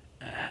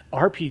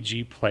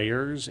RPG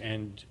players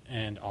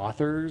and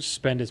authors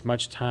spend as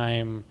much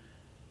time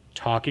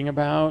talking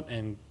about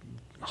and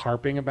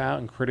harping about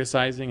and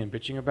criticizing and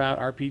bitching about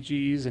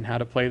RPGs and how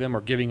to play them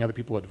or giving other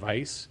people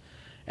advice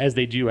as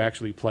they do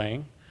actually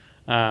playing.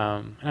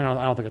 I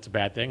don't think that's a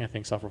bad thing. I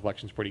think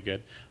self-reflection is pretty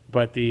good.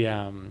 But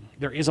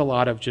there is a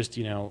lot of just,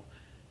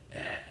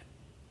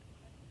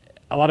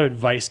 a lot of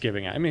advice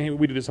giving. I mean,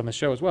 we do this on the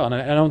show as well, and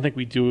I don't think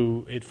we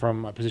do it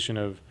from a position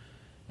of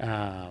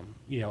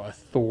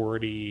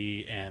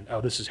authority and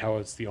this is how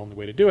it's the only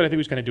way to do it. I think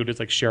we just kind of do it as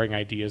like sharing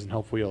ideas, and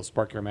hopefully it'll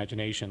spark your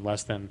imagination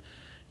less than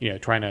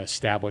trying to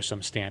establish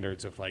some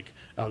standards of like,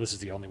 this is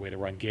the only way to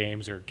run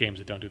games, or games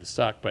that don't do the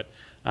suck. But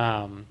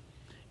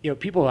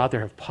people out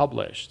there have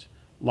published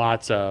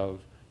lots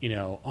of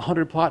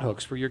 100 plot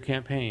hooks for your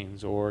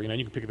campaigns, or you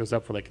can pick those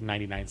up for like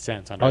 99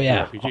 cents on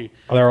RPG.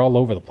 They're all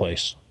over the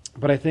place.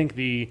 But I think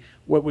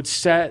what would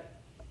set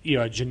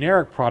a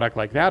generic product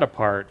like that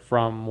apart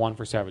from one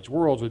for Savage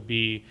Worlds would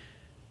be,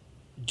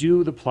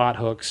 do the plot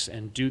hooks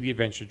and do the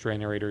adventure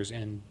generators,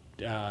 and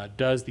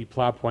does the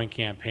plot point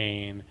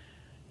campaign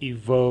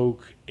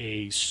evoke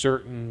a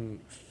certain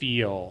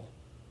feel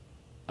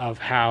of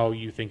how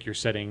you think your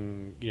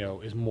setting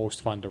is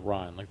most fun to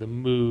run, like the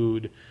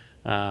mood,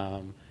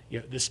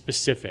 the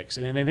specifics.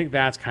 And I think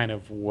that's kind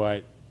of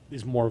what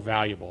is more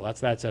valuable.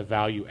 That's a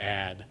value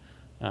add.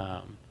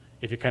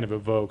 If it kind of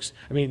evokes,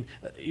 I mean,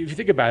 if you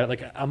think about it,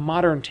 like a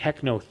modern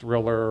techno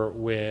thriller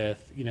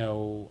with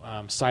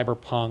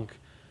cyberpunk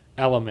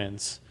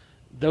elements,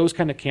 those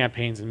kind of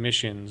campaigns and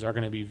missions are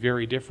going to be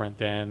very different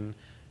than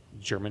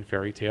German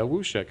fairy tale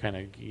wuxia kind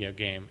of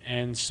game.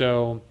 And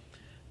so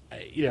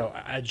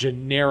a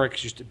generic,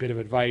 just a bit of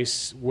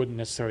advice wouldn't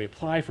necessarily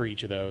apply for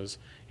each of those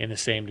in the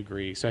same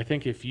degree. So I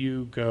think if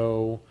you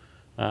go,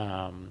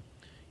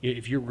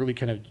 if you're really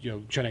kind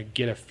of trying to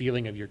get a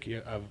feeling of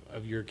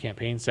your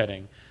campaign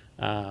setting,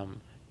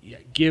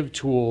 give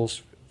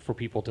tools for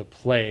people to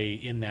play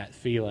in that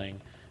feeling,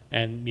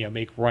 and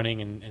make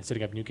running and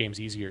setting up new games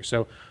easier.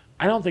 So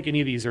I don't think any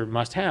of these are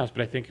must-haves,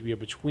 but I think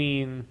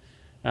between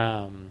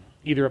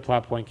either a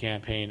plot point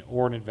campaign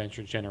or an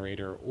adventure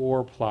generator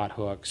or plot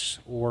hooks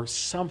or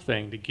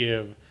something to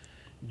give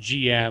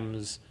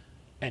GMs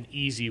an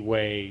easy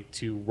way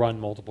to run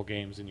multiple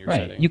games in your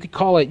setting. You could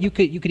call it. You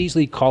could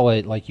easily call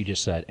it, like you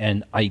just said,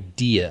 an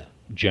idea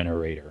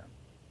generator,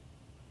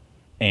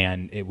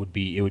 and it would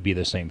be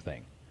the same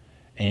thing,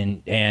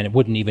 and it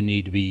wouldn't even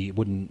need to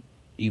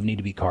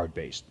be card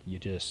based. You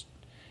just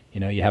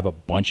you have a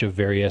bunch of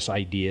various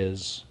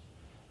ideas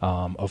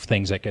of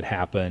things that could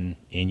happen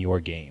in your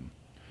game.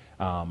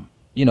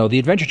 The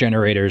adventure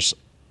generators,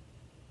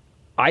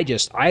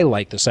 I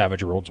like the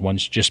Savage Worlds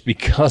ones just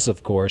because,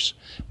 of course,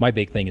 my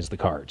big thing is the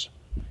cards.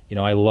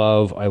 I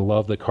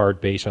love the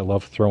card base. I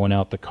love throwing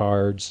out the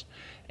cards.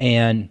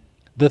 And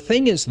the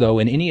thing is, though,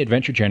 in any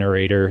adventure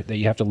generator that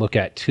you have to look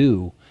at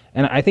too,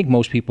 and I think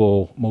most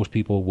people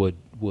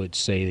would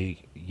say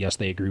yes,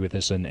 they agree with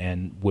this,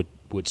 and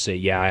would say,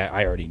 yeah,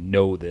 I already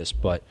know this,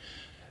 but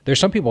there's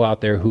some people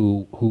out there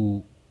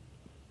who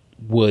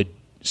would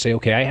say,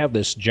 okay, I have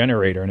this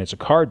generator and it's a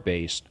card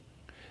based,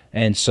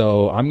 and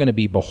so I'm going to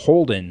be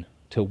beholden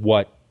to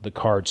what the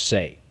cards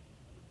say.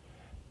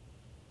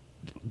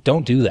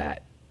 Don't do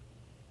that.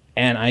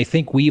 And I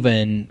think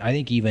even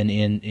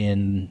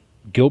in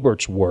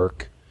Gilbert's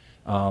work,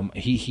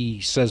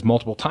 he says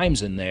multiple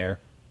times in there,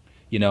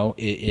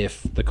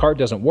 if the card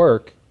doesn't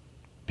work,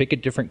 pick a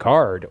different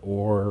card,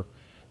 or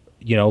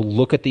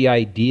look at the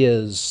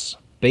ideas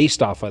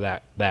based off of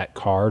that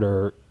card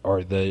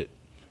or the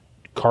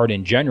card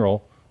in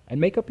general, and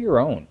make up your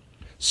own.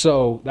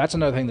 So that's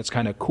another thing that's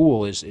kind of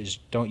cool is you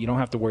don't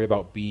have to worry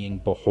about being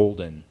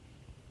beholden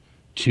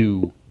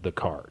to the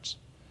cards.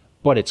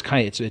 But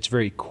it's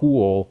very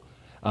cool,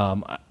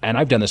 and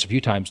I've done this a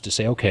few times, to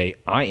say, okay,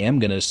 I am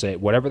going to say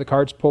whatever the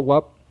cards pull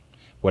up,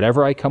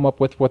 whatever I come up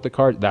with what the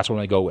card, that's what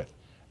I go with.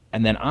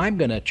 And then I'm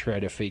going to try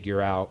to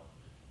figure out,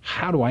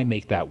 how do I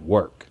make that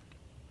work?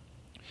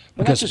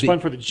 Because that's just fun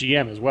for the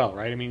GM as well,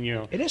 right? I mean,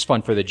 it is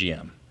fun for the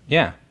GM.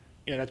 Yeah.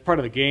 Yeah, that's part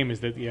of the game, is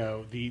that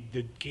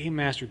the game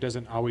master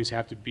doesn't always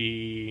have to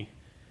be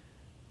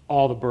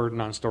all the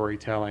burden on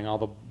storytelling, all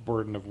the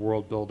burden of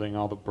world building,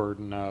 all the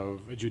burden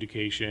of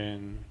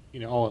adjudication,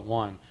 all at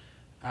one.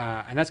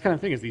 And that's kind of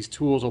thing, is these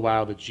tools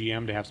allow the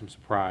GM to have some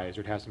surprise,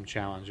 or to have some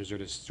challenges, or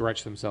to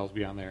stretch themselves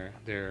beyond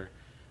their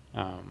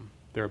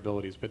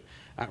abilities. But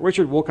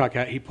Richard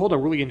Woolcock, he pulled a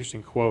really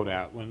interesting quote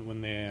out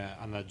when they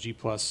on the G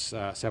Plus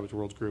Savage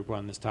Worlds group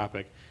on this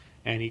topic.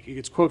 And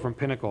it's a quote from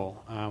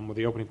Pinnacle, where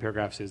the opening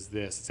paragraph is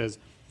this. It says,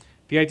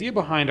 "The idea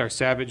behind our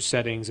Savage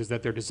settings is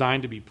that they're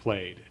designed to be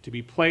played. To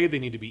be played, they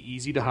need to be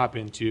easy to hop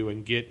into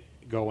and get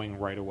going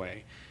right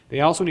away.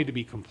 They also need to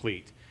be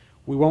complete.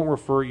 We won't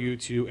refer you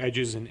to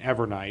Edges in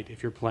Evernight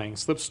if you're playing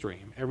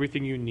Slipstream.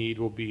 Everything you need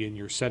will be in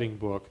your setting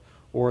book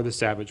or the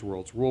Savage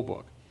Worlds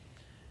rulebook."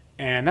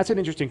 And that's an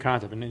interesting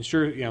concept. And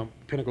sure,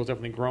 Pinnacle's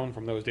definitely grown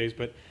from those days.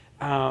 But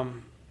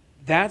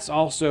that's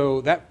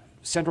also, that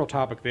central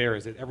topic there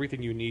is that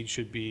everything you need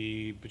should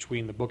be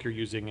between the book you're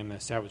using and the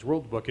Savage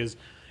Worlds book.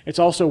 It's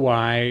also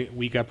why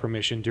we got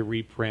permission to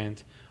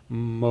reprint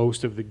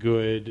most of the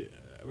good,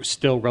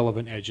 still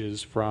relevant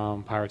edges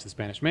from Pirates of the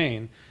Spanish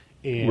Main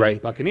in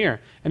Buccaneer.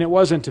 And it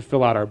wasn't to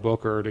fill out our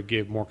book or to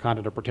give more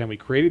content or pretend we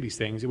created these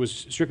things. It was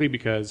strictly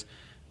because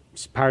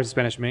Pirates of the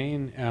Spanish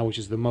Main, which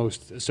is the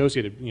most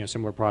associated,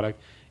 similar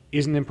product,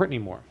 isn't in print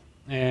anymore.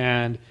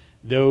 And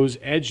those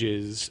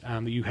edges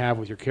that you have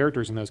with your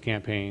characters in those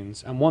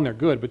campaigns, one, they're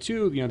good, but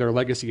two, there are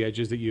legacy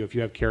edges that if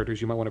you have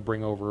characters you might want to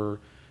bring over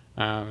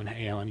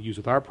and use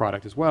with our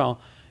product as well.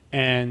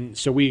 And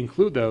so we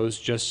include those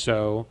just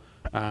so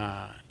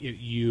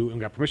you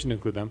got permission to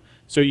include them.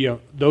 So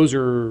those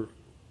are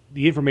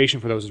the information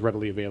for those is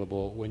readily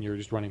available when you're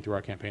just running through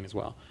our campaign as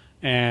well.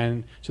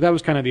 And so that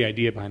was kind of the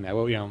idea behind that.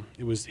 Well,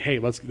 it was, hey,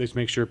 let's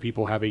make sure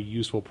people have a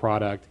useful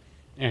product,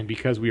 and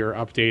because we are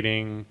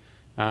updating,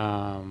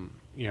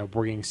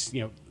 bringing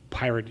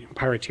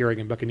pirateering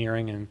and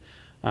buccaneering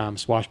and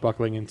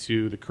swashbuckling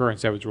into the current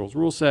Savage Worlds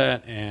rule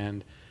set,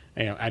 and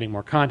adding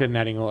more content, and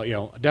adding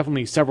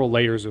definitely several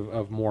layers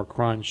of more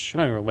crunch,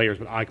 not even layers,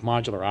 but like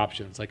modular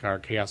options like our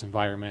chaos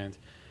environment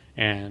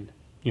and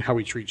how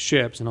we treat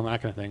ships and all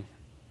that kind of thing.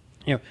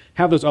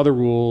 Have those other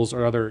rules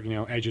or other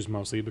edges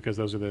mostly, because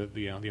those are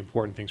the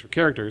important things for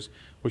characters,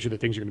 which are the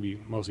things you're going to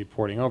be mostly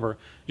porting over,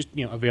 just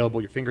available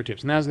at your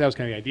fingertips. And that was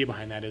kind of the idea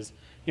behind that, is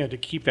to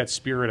keep that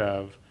spirit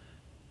of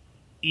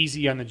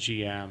easy on the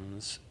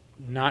GMs,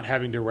 not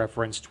having to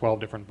reference 12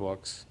 different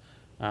books,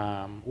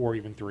 or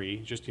even 3,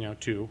 just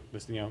 2.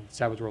 This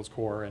Savage Worlds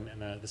core and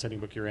the setting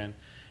book you're in,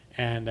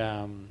 and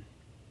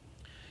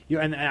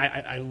and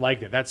I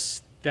like that.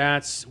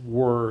 That's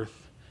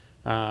worth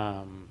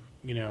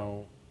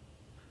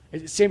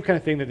It's the same kind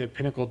of thing that the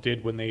Pinnacle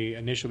did when they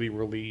initially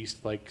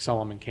released like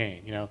Solomon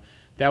Kane.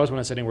 That was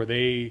one setting where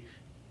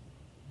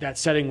that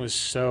setting was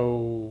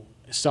so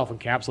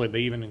self-encapsulated. They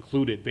even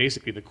included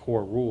basically the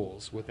core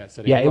rules with that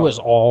setting. Yeah, it was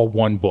all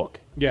one book.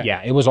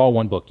 Yeah, it was all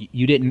one book.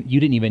 You didn't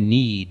even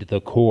need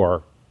the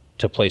core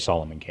to play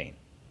Solomon Kane.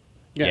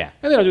 Yeah.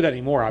 And they don't do that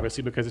anymore,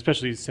 obviously, because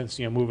especially since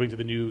moving to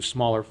the new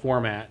smaller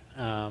format.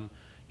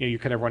 You're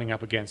kind of running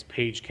up against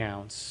page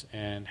counts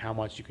and how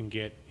much you can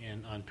get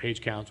on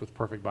page counts with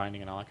perfect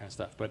binding and all that kind of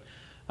stuff. But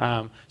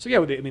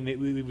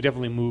we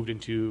definitely moved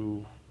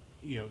into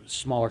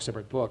smaller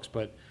separate books.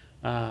 But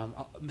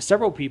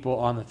several people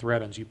on the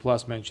thread on G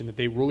Plus mentioned that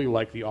they really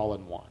like the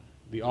all-in-one.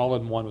 The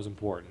all-in-one was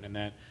important, and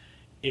that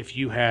if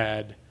you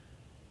had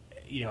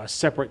a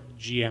separate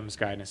GM's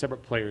guide and a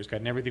separate player's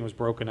guide, and everything was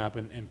broken up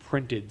and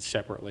printed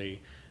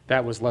separately,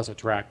 that was less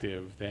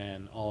attractive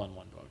than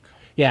all-in-one book.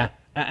 Yeah.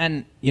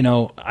 And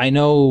I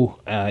know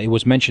it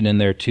was mentioned in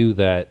there too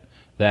that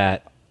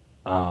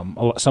some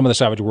of the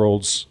Savage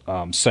Worlds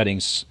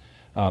settings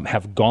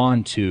have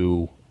gone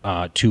to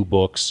 2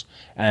 books,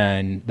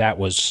 and that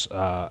was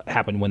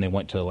happened when they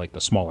went to like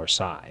the smaller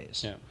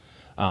size. Yeah.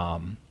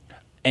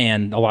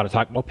 And a lot of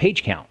talk about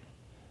page count,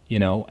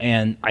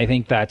 and I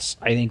think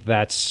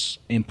that's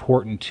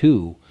important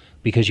too,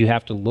 because you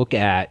have to look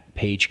at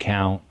page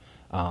count.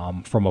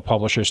 From a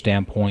publisher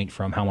standpoint,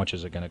 from how much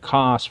is it going to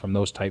cost, from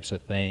those types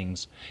of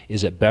things.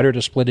 Is it better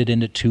to split it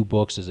into 2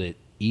 books? Is it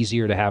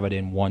easier to have it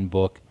in 1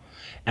 book?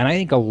 And I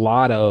think a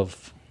lot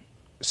of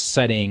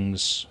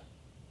settings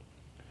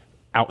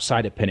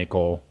outside of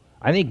Pinnacle,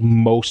 I think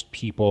most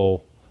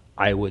people,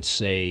 I would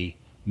say,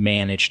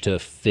 manage to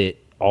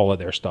fit all of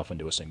their stuff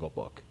into a single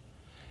book.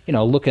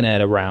 Looking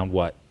at around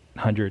 90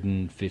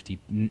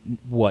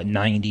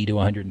 to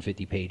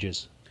 150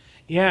 pages.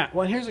 Yeah.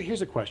 Well,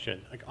 here's a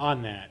question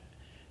on that.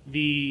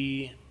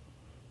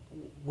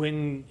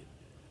 When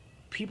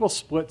people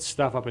split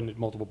stuff up into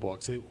multiple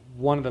books,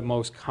 one of the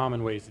most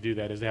common ways to do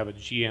that is to have a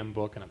GM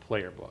book and a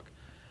player book.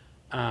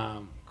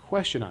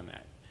 Question on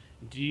that.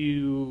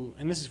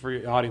 And this is for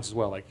your audience as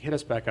well, hit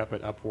us back up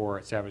at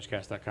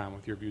uproar@savagecast.com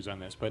with your views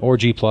on this. Or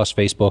G Plus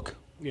Facebook.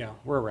 Yeah,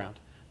 we're around.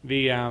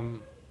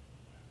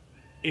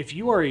 If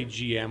you are a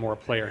GM or a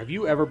player, have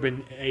you ever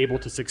been able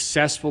to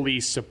successfully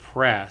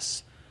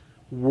suppress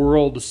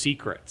world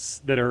secrets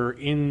that are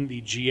in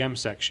the GM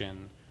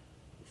section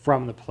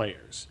from the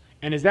players?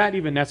 And is that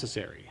even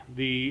necessary?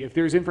 If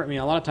there's a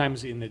lot of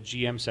times in the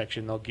GM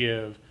section they'll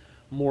give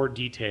more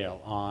detail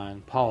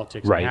on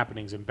politics and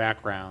happenings and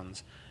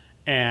backgrounds.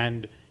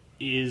 And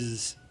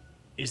is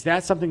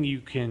that something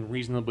you can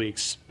reasonably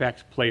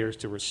expect players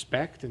to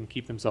respect and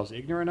keep themselves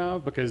ignorant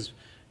of? Because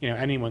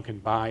anyone can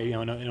buy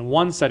in a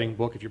one setting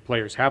book. If your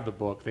players have the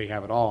book, they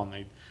have it all,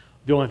 and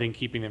the only thing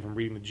keeping them from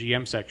reading the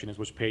GM section is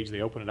which page they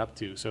open it up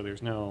to. So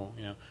there's no,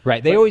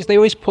 Right. They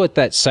always put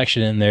that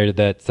section in there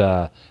that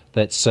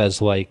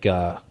says in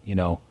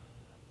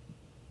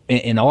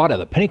a lot of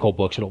the Pinnacle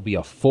books, it'll be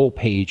a full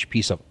page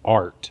piece of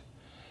art,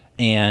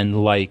 and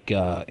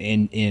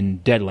in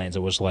Deadlands,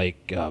 it was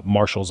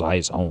Marshall's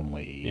eyes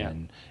only,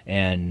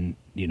 and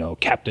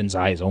Captain's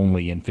eyes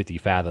only in 50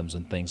 Fathoms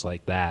and things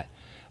like that.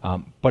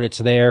 But it's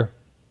there.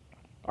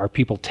 Are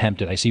people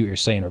tempted? I see what you're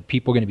saying. Are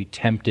people going to be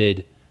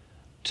tempted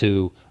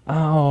to,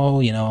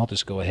 I'll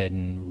just go ahead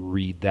and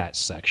read that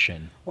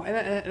section? Well,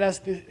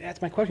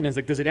 that's my question. Is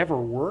does it ever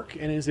work,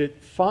 and is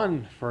it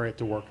fun for it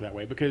to work that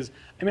way? Because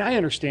I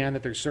understand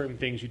that there's certain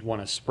things you'd want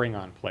to spring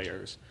on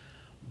players,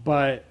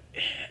 but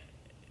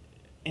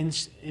in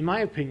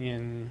my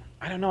opinion,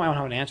 I don't know. I don't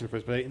have an answer for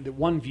this, but the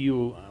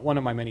one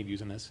of my many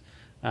views on this,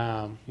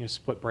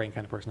 split brain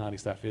kind of personality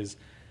stuff is,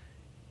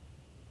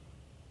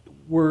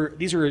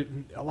 these are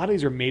a lot of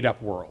these are made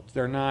up worlds.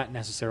 They're not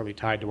necessarily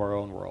tied to our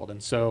own world,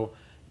 and so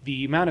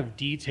the amount of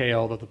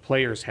detail that the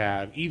players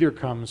have either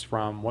comes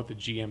from what the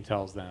GM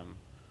tells them,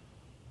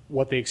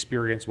 what they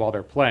experience while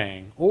they're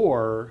playing,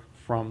 or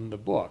from the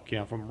book.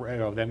 From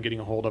them getting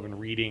a hold of and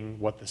reading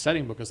what the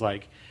setting book is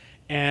like,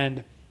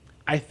 and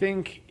I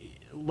think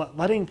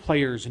letting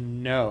players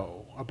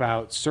know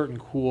about certain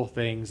cool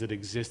things that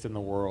exist in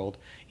the world,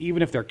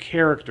 even if their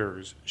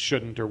characters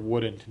shouldn't or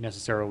wouldn't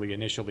necessarily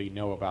initially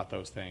know about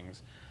those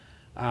things,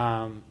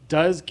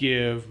 does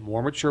give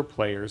more mature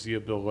players the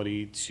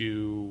ability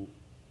to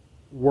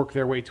work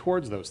their way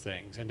towards those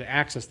things and to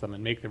access them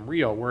and make them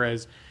real.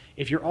 Whereas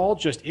if you're all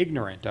just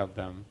ignorant of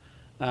them,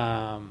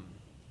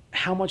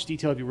 how much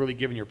detail have you really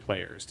given your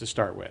players to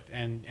start with?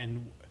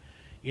 And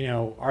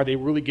are they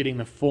really getting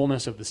the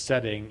fullness of the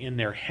setting in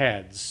their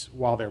heads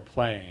while they're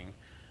playing?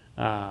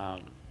 I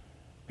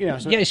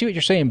see what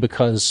you're saying,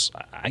 because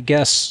I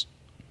guess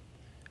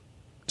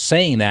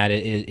saying that,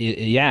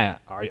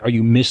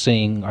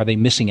 are they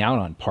missing out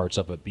on parts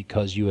of it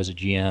because you as a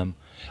GM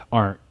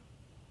aren't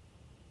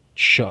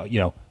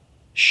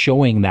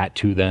showing that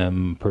to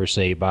them per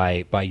se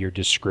by your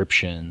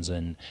descriptions,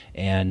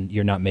 and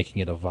you're not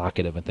making it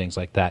evocative and things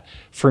like that.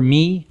 For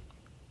me,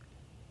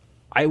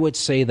 I would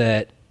say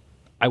that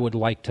I would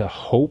like to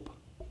hope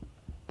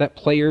that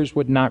players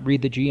would not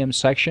read the GM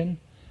section.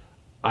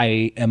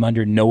 I am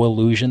under no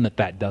illusion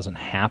that doesn't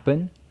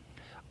happen.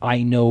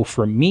 I know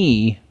for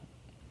me,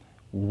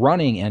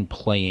 running and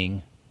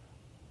playing,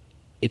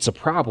 it's a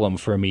problem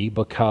for me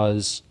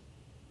because,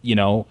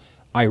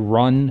 I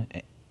run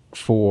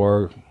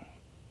for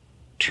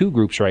 2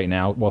 groups right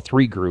now, well,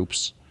 3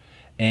 groups,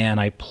 and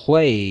I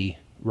play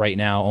right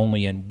now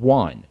only in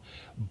 1.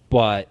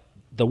 But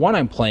the one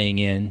I'm playing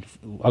in,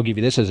 I'll give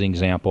you this as an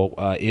example,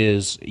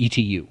 is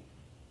ETU.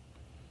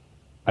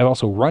 I've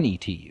also run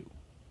ETU.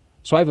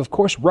 So I've, of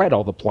course, read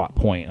all the plot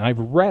point, and I've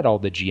read all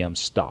the GM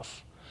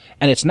stuff.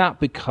 And it's not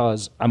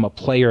because I'm a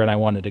player and I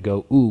wanted to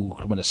go,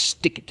 I'm going to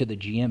stick it to the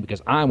GM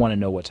because I want to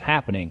know what's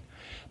happening.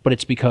 But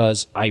it's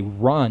because I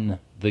run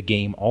the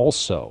game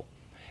also.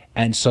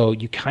 And so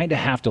you kind of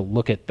have to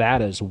look at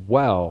that as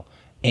well.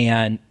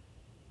 And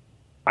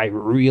I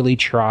really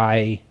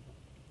try,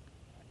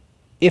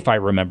 if I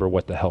remember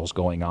what the hell's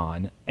going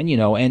on. And,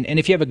 and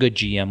if you have a good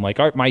GM, like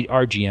our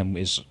GM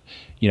is,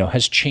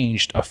 has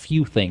changed a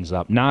few things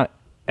up, not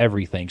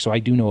everything. So I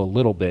do know a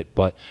little bit,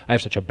 but I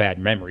have such a bad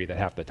memory that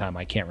half the time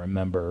I can't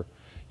remember,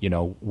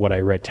 what I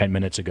read 10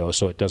 minutes ago.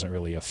 So it doesn't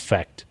really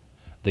affect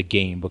the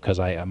game because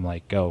I'm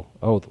like,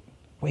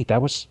 wait,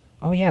 that was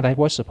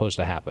supposed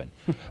to happen.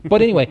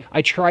 But anyway,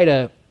 I try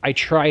to,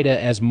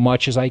 as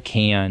much as I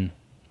can,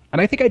 and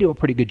I think I do a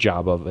pretty good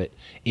job of it,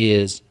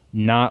 is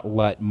not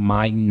let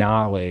my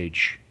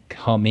knowledge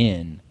come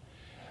in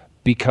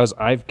because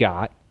I've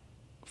got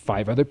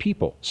 5 other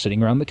people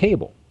sitting around the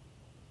table.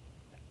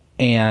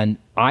 And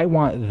I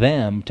want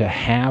them to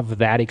have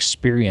that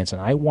experience,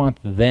 and I want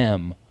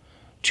them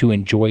to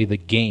enjoy the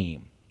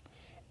game.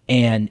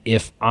 And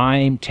if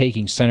I'm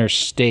taking center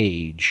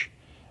stage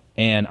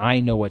and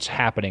I know what's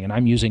happening and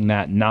I'm using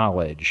that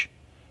knowledge,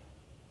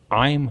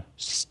 I'm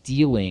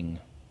stealing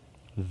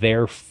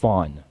their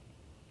fun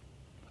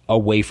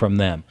away from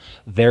them.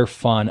 Their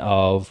fun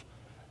of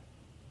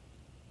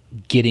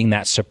getting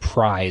that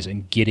surprise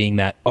and getting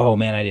that, oh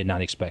man, I did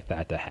not expect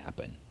that to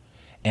happen.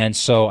 And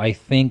so I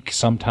think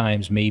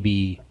sometimes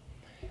maybe,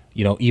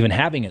 even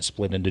having it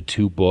split into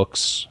 2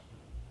 books,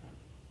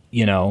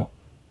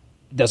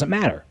 doesn't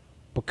matter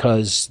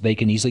because they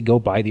can easily go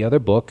buy the other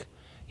book.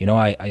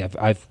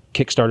 I've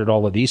kickstarted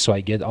all of these, so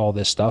I get all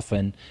this stuff,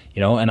 and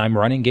and I'm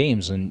running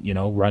games and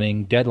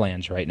running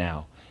Deadlands right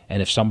now.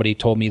 And if somebody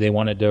told me they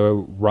wanted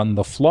to run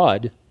the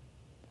Flood,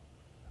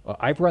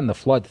 I've run the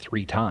Flood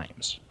 3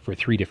 times for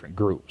 3 different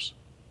groups,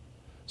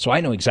 so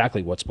I know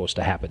exactly what's supposed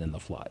to happen in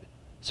the Flood.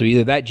 So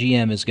either that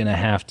GM is going to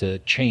have to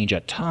change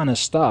a ton of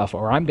stuff,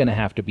 or I'm going to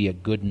have to be a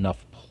good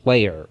enough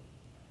player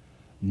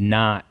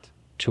not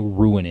to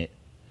ruin it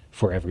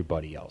for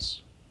everybody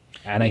else.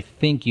 And I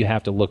think you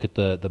have to look at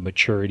the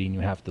maturity, and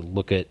you have to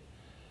look at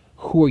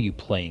who are you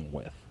playing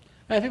with.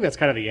 I think that's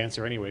kind of the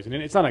answer anyways. And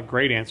it's not a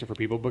great answer for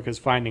people because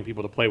finding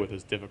people to play with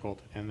is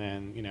difficult. And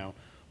then,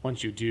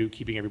 once you do,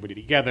 keeping everybody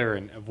together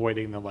and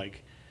avoiding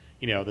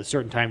the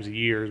certain times of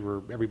years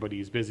where everybody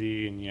is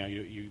busy and,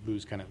 you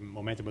lose kind of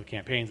momentum with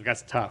campaigns.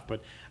 That's tough.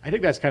 But I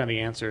think that's kind of the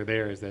answer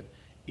there, is that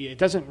it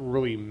doesn't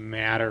really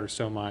matter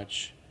so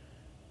much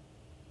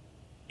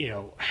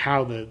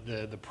how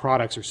the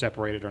products are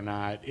separated or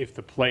not. If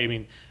the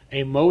play,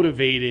 a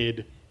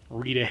motivated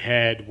read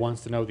ahead,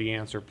 wants to know the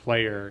answer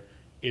player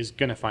is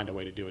going to find a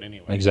way to do it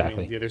anyway.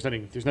 Exactly. There's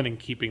nothing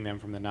keeping them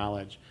from the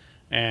knowledge.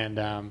 And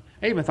I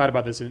even thought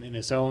about this in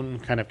its own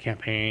kind of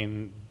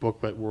campaign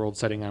booklet world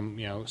setting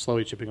I'm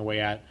slowly chipping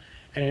away at,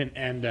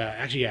 and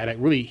actually I had a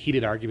really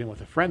heated argument with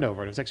a friend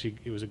over it.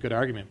 It was a good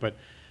argument, but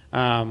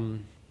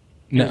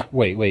no,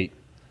 wait.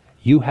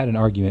 You had an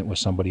argument with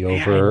somebody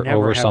over something. I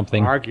never have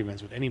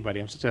arguments with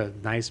anybody. I'm such a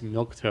nice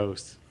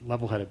milquetoast,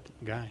 level-headed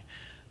guy.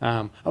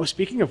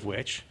 Speaking of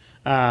which,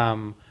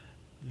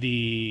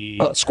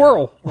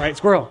 Squirrel. Right,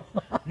 squirrel.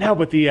 No,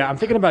 but I'm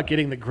thinking about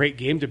getting the Great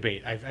Game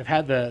Debate. I've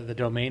had the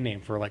domain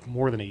name for like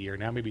more than a year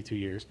now, maybe 2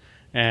 years,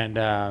 and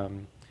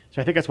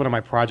so I think that's one of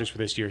my projects for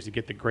this year is to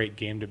get the Great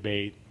Game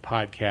Debate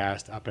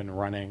podcast up and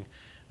running.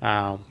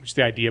 Which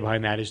the idea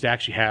behind that is to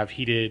actually have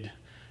heated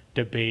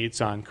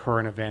debates on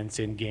current events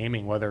in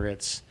gaming, whether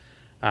it's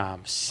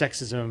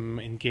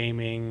sexism in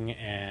gaming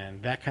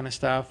and that kind of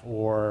stuff,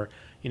 or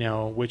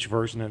which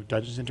version of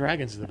Dungeons and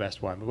Dragons is the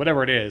best one. But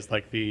whatever it is,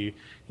 like the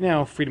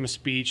freedom of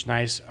speech,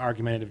 nice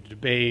argumentative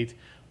debate.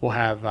 We'll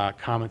have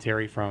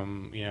commentary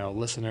from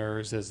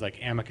listeners as like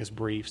amicus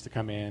briefs to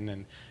come in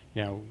and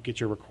get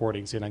your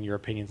recordings in on your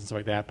opinions and stuff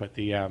like that. But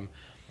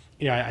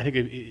I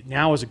think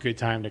now is a good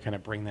time to kind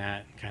of bring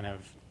that kind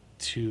of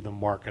to the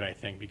market. I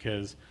think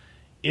because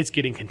it's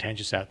getting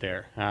contentious out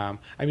there. I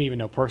mean, even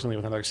know personally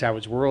with another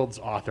Savage Worlds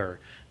author,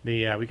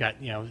 we got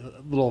a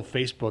little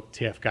Facebook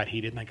tiff got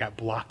heated, and I got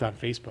blocked on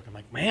Facebook. I'm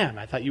like, man,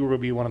 I thought you were going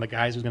to be one of the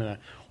guys who's going to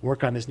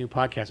work on this new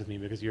podcast with me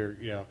because you're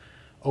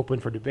open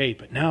for debate.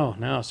 But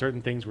no,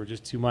 certain things were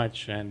just too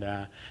much, and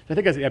so I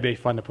think it'd be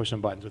fun to push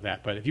some buttons with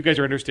that. But if you guys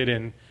are interested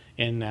in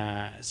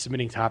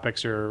submitting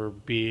topics or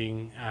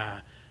being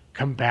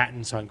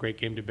combatants on Great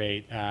Game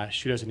Debate,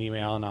 shoot us an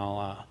email, and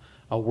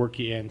I'll work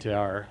you into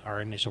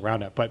our initial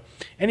roundup. But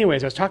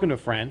anyways, I was talking to a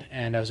friend,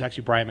 and I was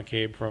actually Brian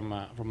McCabe from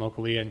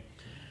locally, and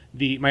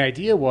my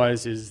idea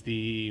is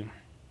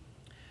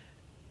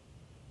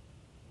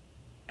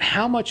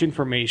how much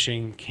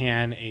information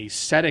can a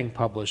setting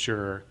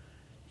publisher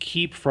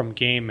keep from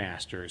game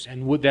masters,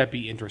 and would that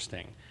be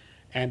interesting?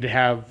 And to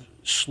have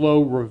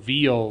slow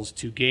reveals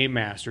to game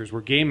masters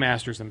where game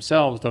masters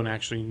themselves don't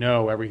actually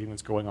know everything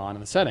that's going on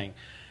in the setting.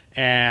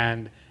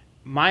 And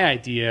my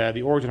idea,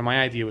 the origin of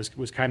my idea was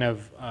kind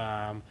of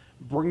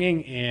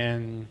bringing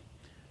in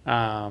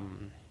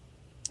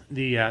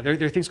there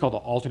are things called the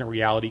alternate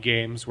reality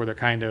games where they're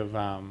kind of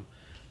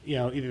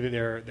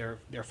either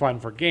they're fun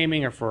for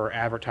gaming or for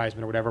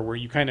advertisement or whatever, where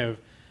you kind of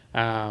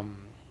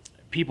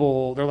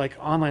people, they're like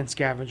online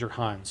scavenger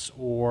hunts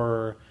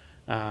or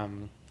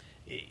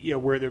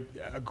where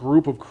a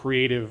group of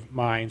creative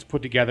minds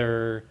put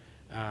together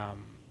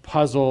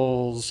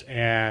puzzles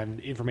and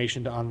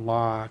information to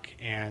unlock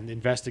and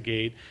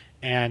investigate,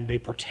 and they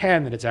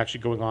pretend that it's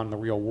actually going on in the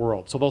real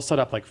world. So they'll set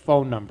up like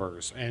phone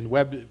numbers and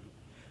web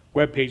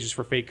pages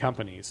for fake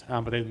companies,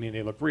 but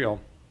they look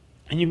real,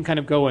 and you can kind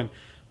of go and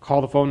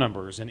call the phone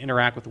numbers and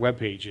interact with the web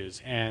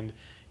pages, and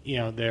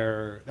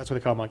that's what they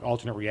call them, like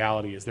alternate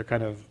reality. Is they're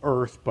kind of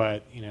Earth,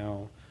 but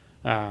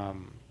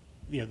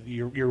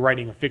you're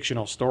writing a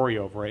fictional story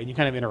over it, and you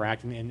kind of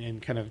interact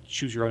and kind of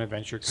choose your own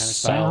adventure kind of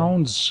style.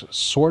 Sounds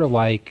sort of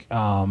like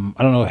I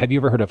don't know. Have you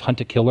ever heard of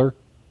Hunt a Killer?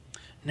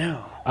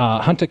 No.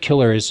 Hunt a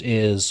Killer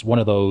is one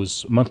of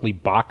those monthly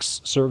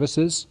box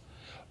services,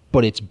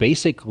 but it's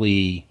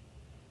basically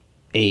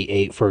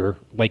a for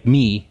like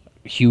me,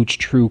 huge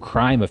true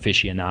crime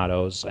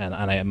aficionados, and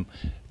I am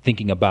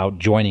thinking about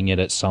joining it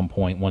at some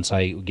point once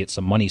I get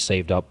some money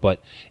saved up.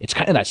 But it's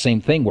kind of that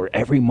same thing where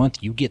every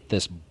month you get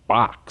this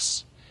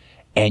box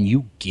and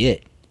you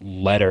get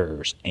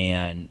letters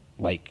and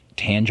like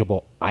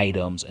tangible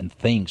items and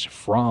things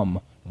from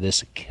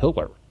this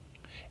killer.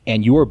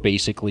 And you are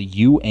basically,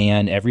 you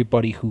and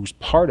everybody who's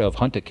part of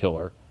Hunt a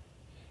Killer,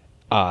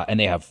 and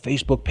they have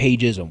Facebook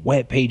pages and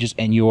web pages,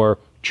 and you're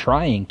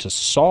trying to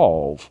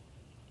solve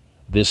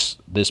this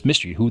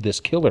mystery, who this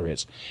killer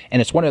is.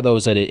 And it's one of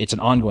those that it's an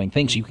ongoing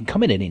thing, so you can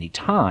come in at any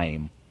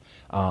time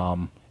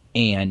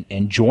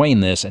and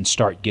join this and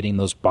start getting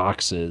those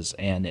boxes.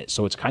 And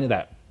so it's kind of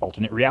that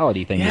alternate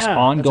reality thing, this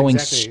ongoing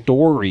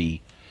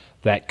story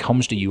that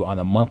comes to you on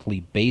a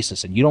monthly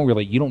basis, and you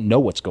don't know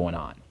what's going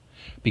on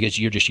because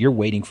you're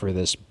waiting for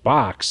this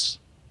box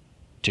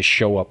to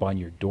show up on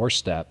your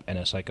doorstep, and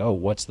it's like, oh,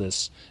 what's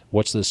this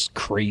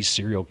crazy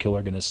serial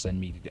killer going to send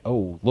me?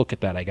 Oh, look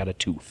at that, I got a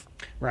tooth.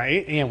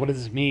 Right? Yeah, what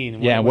does this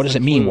mean? What does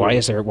it mean?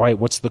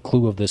 What's the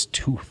clue of this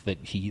tooth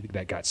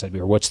that got sent me?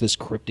 Or what's this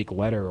cryptic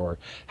letter? Or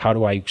how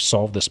do I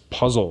solve this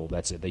puzzle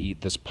that's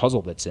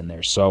in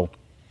there? So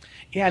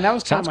yeah, and that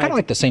was sounds kind of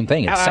like the same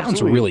thing. It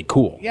sounds really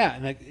cool. Yeah,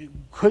 and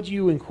could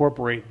you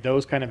incorporate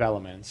those kind of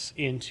elements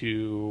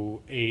into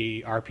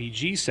a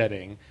RPG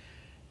setting?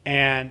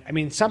 And I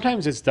mean,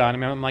 sometimes it's done. I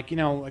mean, I'm like,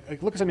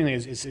 look at something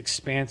as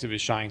expansive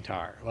as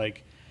Shinetar.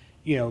 Like,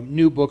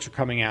 new books are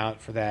coming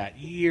out for that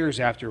years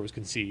after it was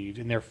conceived,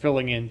 and they're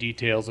filling in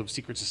details of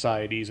secret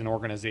societies and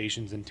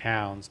organizations and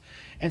towns.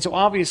 And so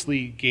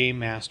obviously game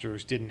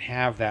masters didn't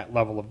have that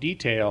level of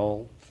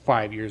detail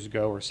 5 years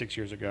ago or 6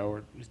 years ago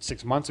or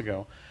 6 months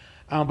ago.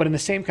 But in the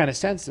same kind of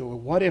sense,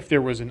 what if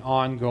there was an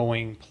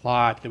ongoing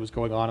plot that was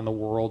going on in the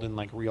world in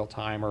like real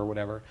time or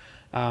whatever,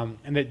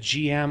 and that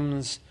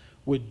GMs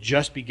would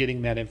just be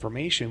getting that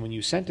information when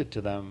you sent it to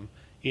them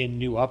in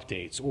new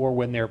updates, or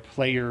when their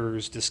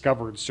players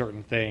discovered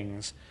certain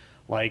things,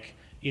 like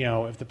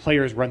if the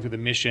players run through the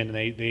mission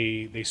and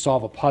they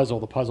solve a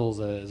puzzle, the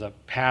puzzle is a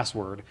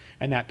password,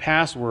 and that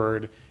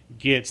password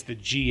gets the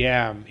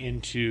GM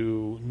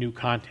into new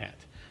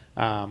content.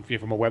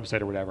 from a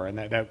website or whatever, and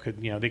that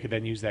could they could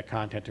then use that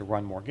content to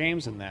run more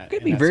games in that.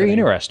 Could be very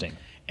interesting.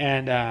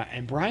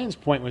 And Brian's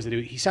point was that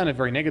he sounded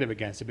very negative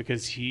against it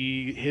because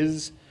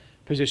his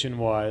position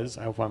was,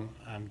 I hope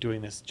I'm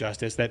doing this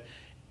justice, that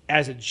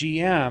as a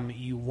GM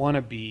you want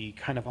to be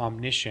kind of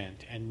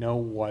omniscient and know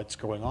what's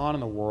going on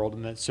in the world,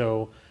 and that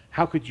so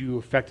how could you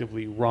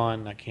effectively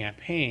run a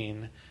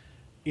campaign,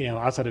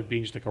 outside of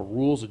being just like a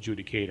rules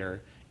adjudicator,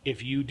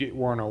 if you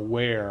weren't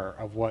aware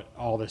of what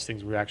all these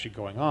things were actually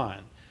going on.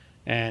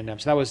 And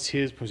so that was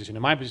his position.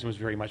 And my position was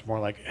very much more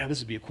like, this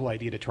would be a cool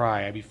idea to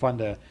try. It'd be fun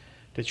to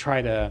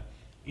try to,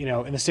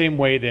 in the same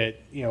way that,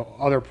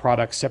 other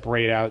products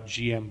separate out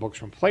GM books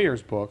from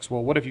players' books.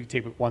 Well, what if you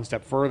take it one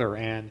step further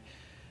and,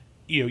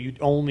 you'd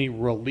only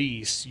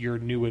release your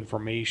new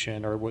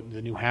information or what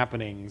the new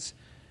happenings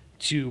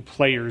to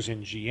players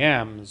and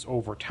GMs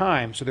over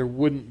time, so there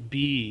wouldn't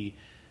be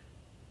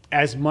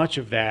as much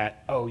of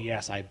that, oh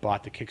yes, I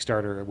bought the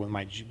Kickstarter when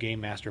my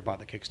game master bought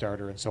the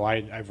Kickstarter, and so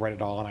I've read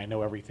it all and I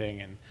know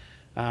everything,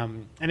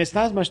 and it's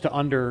not as much to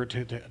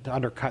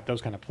undercut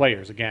those kind of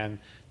players. Again,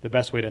 the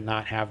best way to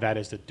not have that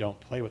is to don't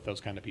play with those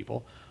kind of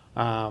people,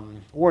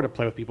 or to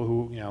play with people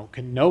who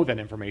can know that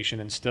information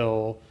and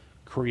still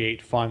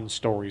create fun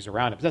stories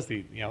around it. But that's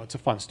it's a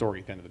fun story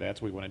at the end of the day. That's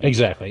what we want to do.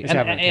 Exactly,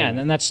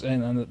 and that's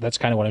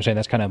kind of what I'm saying.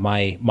 That's kind of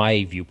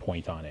my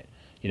viewpoint on it.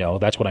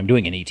 That's what I'm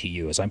doing in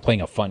ETU is I'm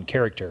playing a fun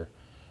character,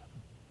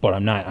 but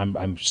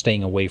I'm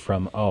staying away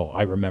from,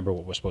 I remember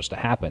what was supposed to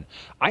happen.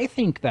 I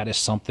think that is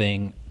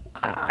something,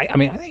 I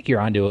think you're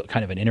onto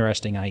kind of an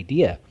interesting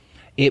idea.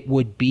 It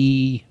would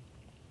be,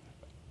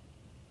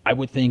 I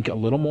would think a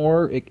little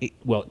more, it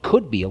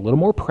could be a little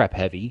more prep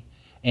heavy.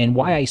 And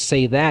why I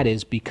say that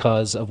is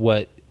because of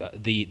what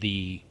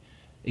the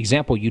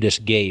example you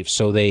just gave.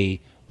 So they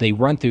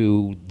run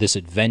through this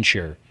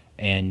adventure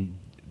and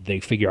they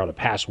figure out a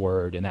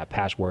password, and that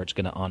password's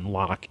going to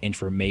unlock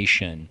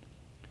information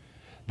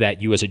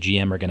that you as a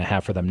GM are going to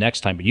have for them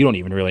next time, but you don't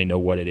even really know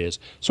what it is.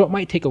 So it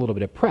might take a little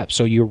bit of prep.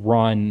 So you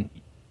run,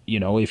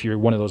 if you're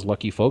one of those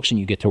lucky folks and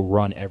you get to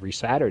run every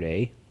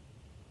Saturday,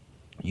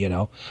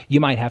 you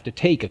might have to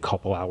take a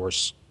couple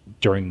hours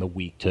during the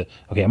week to,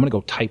 I'm going to go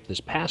type this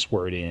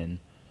password in.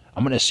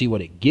 I'm going to see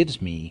what it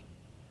gives me.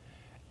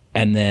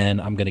 And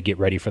then I'm going to get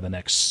ready for the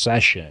next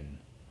session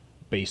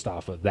based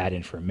off of that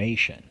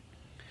information.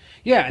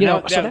 Yeah,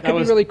 so that could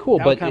be really cool.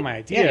 But kind of my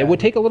idea. It would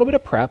take a little bit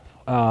of prep,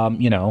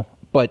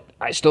 but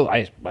I still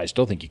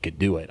think you could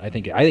do it. I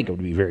think it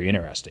would be very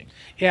interesting.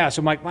 Yeah.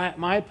 So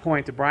my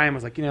point to Brian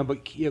was like,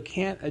 but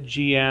can't a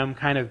GM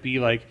kind of be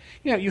like,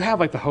 you have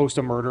like the Host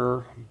of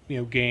Murder,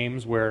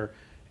 games where,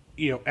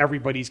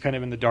 everybody's kind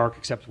of in the dark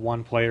except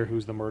one player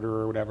who's the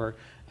murderer or whatever.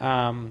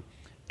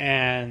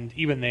 And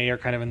even they are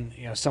kind of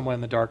in, somewhat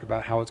in the dark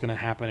about how it's going to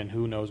happen and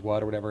who knows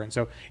what or whatever. And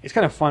so it's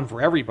kind of fun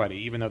for everybody,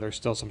 even though there's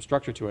still some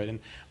structure to it. And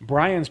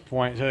Brian's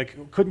point, so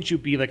like, couldn't you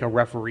be like a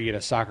referee at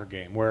a soccer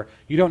game where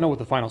you don't know what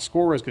the final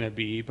score is going to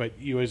be, but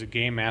you as a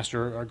game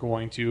master are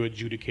going to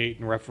adjudicate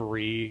and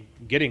referee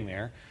getting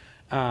there?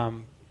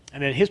 And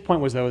then his point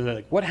was, though, that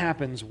like, what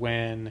happens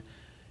when,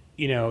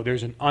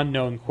 there's an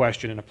unknown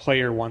question and a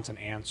player wants an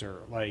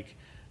answer? Like,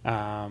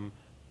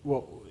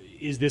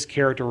 is this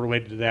character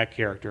related to that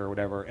character or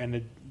whatever?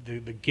 And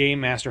the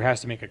game master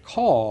has to make a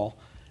call,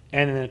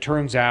 and then it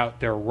turns out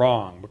they're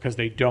wrong because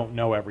they don't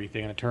know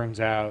everything. And it turns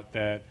out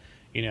that,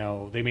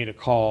 they made a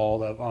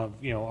call of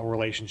a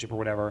relationship or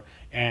whatever,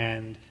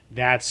 and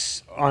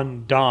that's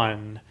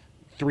undone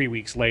 3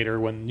 weeks later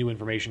when new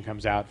information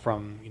comes out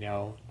from,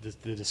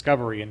 the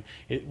discovery. And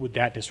would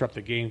that disrupt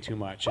the game too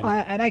much?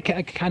 And I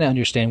kind of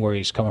understand where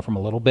he's coming from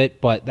a little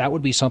bit, but that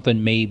would be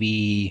something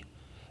maybe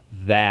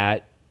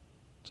that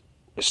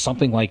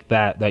something like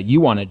that you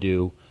want to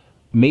do.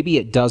 Maybe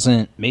it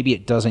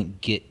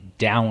doesn't get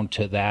down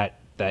to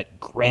that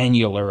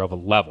granular of a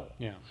level.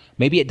 Yeah.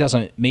 Maybe it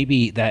doesn't.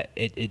 Maybe that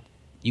it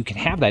you can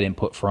have that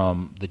input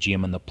from the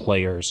GM and the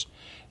players.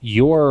 It's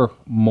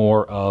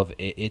more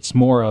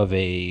of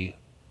a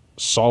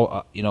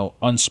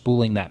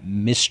unspooling that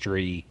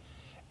mystery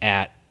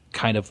at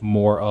kind of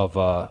more of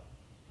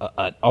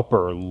an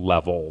upper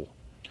level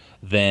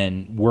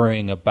than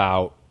worrying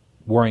about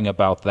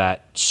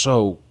that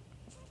so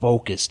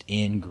focused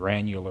in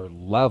granular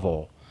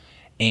level.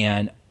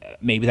 And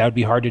maybe that would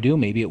be hard to do,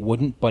 maybe it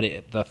wouldn't, but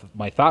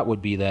my thought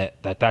would be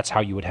that's how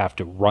you would have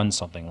to run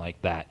something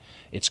like that.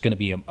 It's going to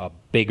be a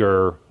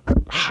bigger,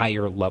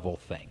 higher level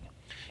thing.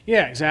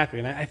 Yeah, exactly.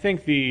 And I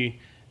think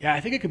I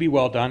think it could be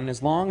well done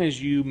as long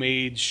as you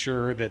made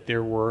sure that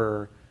there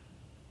were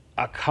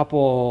a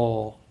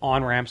couple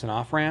on-ramps and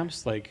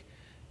off-ramps. Like,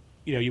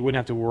 you wouldn't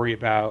have to worry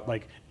about,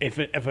 like, if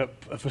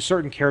a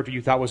certain character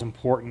you thought was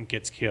important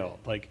gets killed.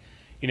 Like,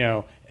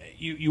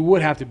 you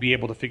would have to be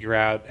able to figure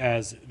out,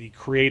 as the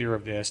creator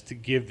of this, to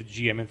give the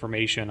GM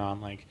information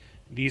on, like,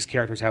 these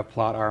characters have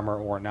plot armor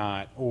or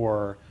not,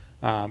 or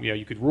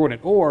you could ruin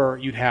it, or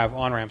you'd have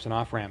on-ramps and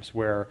off-ramps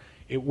where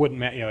it wouldn't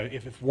matter.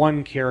 If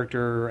one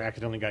character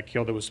accidentally got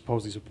killed that was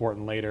supposedly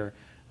important later,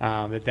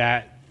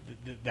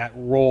 that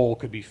role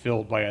could be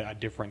filled by a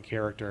different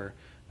character.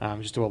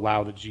 just to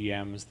allow the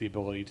GMs the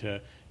ability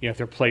to, if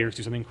their players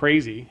do something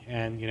crazy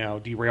and,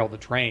 derail the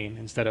train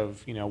instead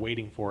of,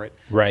 waiting for it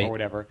Right. or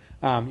whatever,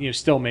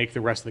 still make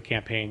the rest of the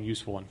campaign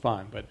useful and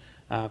fun. But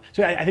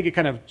so I think it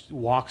kind of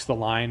walks the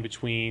line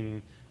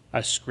between a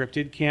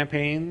scripted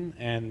campaign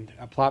and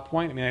a plot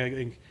point. I mean, I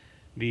think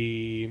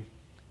the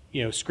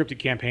scripted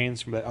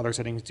campaigns from the other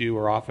settings do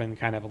are often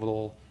kind of a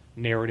little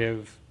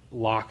narrative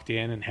locked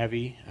in and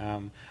heavy.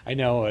 I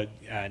know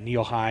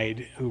Neil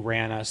Hyde, who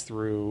ran us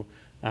through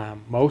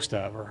most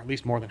of, or at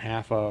least more than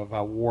half of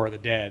War of the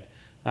Dead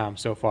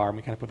so far. And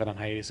we kind of put that on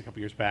hiatus a couple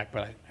years back,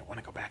 but I want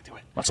to go back to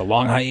it. That's a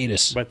long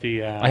hiatus. But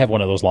I have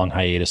one of those long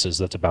hiatuses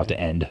that's about to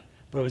end.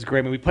 But it was great.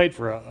 I mean, we played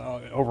for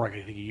over, I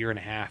think, a year and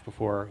a half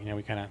before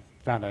we kind of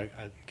found a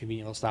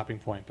convenient little stopping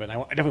point. But I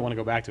definitely want to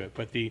go back to it.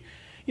 But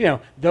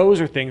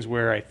those are things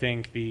where I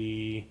think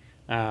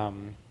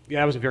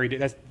that was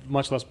that's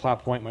much less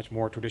plot point, much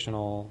more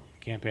traditional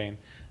campaign.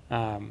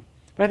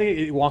 But I think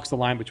it walks the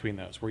line between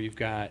those, where you've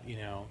got,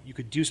 you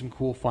could do some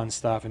cool, fun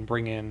stuff and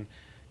bring in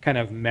kind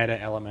of meta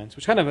elements,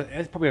 which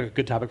it's probably a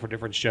good topic for a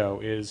different show.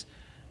 Is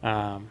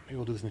maybe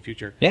we'll do this in the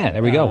future. Yeah,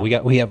 there we go.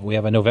 We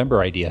have a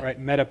November idea. Right,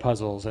 meta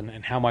puzzles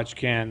and how much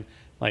can,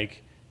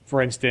 like,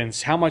 for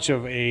instance, how much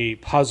of a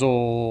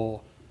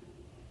puzzle,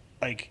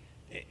 like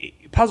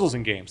puzzles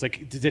in games,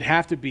 like, does it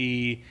have to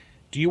be?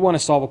 Do you want to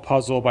solve a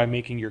puzzle by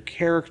making your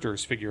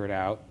characters figure it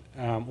out,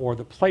 or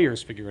the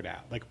players figure it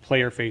out, like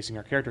player-facing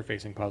or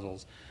character-facing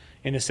puzzles,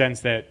 in the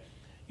sense that,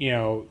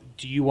 do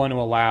you want to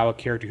allow a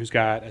character who's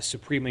got a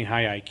supremely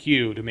high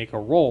IQ to make a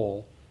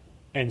roll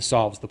and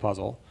solves the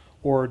puzzle,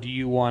 or do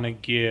you want to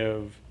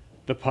give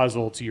the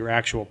puzzle to your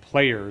actual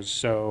players,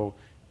 so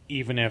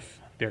even if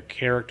their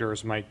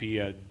characters might be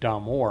a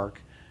dumb orc,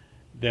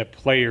 the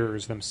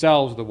players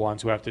themselves are the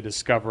ones who have to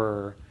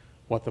discover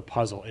what the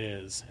puzzle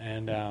is?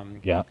 And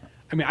yeah.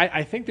 I mean,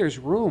 I think there's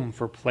room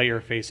for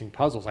player-facing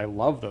puzzles. I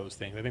love those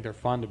things. I think they're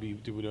fun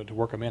to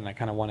work them in. I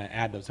kind of want to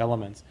add those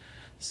elements.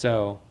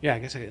 So yeah, I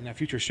guess in a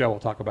future show we'll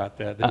talk about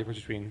the difference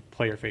between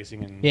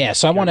player-facing and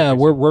So I want to.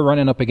 We're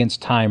running up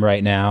against time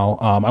right now.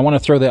 I want to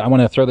throw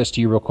this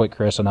to you real quick,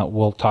 Chris, and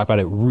we'll talk about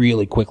it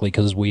really quickly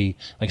because like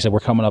I said, we're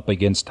coming up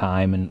against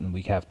time and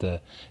we have to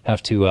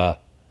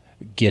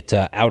get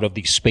out of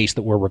the space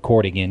that we're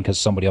recording in because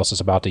somebody else is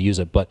about to use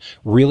it. But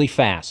really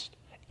fast,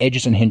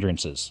 edges and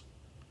hindrances.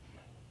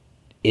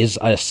 Is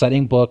a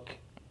setting book,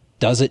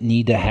 does it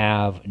need to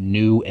have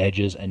new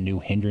edges and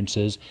new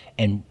hindrances?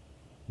 And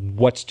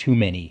what's too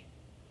many?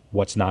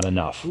 What's not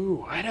enough?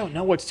 Ooh, I don't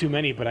know what's too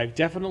many, but I've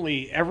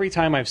definitely, every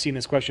time I've seen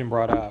this question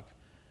brought up,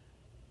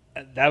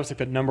 that was like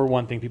the number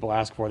one thing people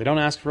ask for. They don't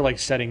ask for like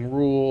setting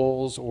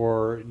rules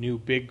or new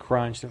big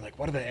crunch. They're like,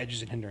 what are the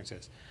edges and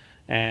hindrances?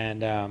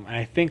 And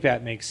I think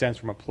that makes sense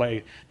from a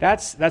play.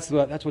 That's what's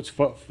the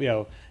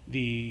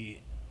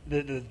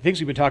things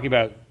we've been talking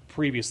about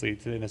previously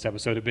in this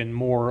episode have been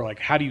more like,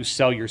 how do you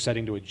sell your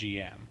setting to a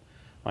GM?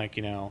 Like,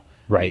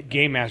 right.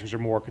 Game masters are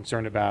more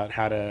concerned about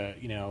how to,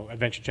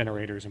 adventure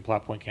generators and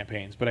plot point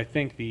campaigns. But I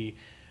think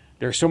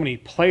there are so many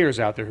players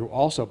out there who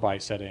also buy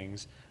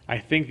settings. I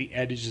think the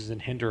edges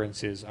and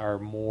hindrances are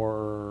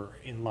more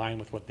in line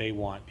with what they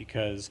want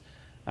because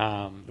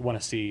want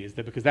to see is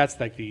that because that's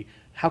like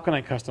how can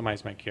I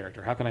customize my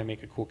character? How can I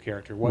make a cool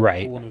character? What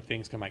cool new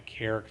things can my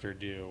character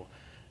do?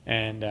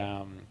 And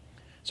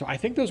so I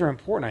think those are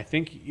important. I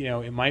think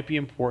it might be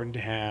important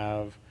to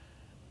have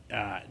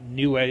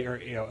new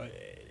edges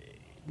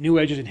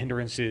and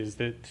hindrances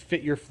that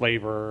fit your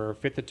flavor,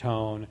 fit the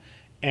tone,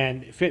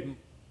 and fit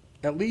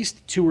at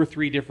least 2 or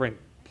 3 different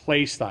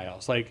play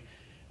styles. Like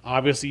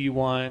obviously you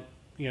want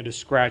to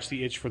scratch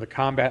the itch for the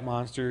combat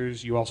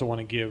monsters. You also want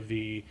to give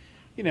the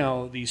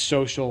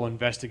social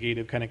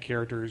investigative kind of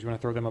characters. You want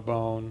to throw them a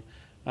bone.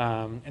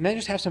 And then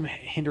just have some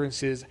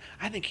hindrances.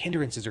 I think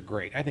hindrances are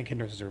great. I think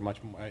hindrances are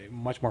much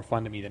more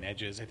fun to me than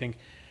edges. I think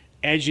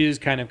edges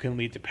kind of can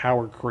lead to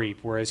power creep,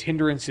 whereas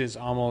hindrances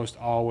almost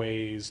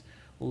always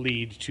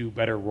lead to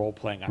better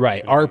role-playing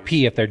opportunities. Right,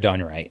 RP if they're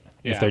done right.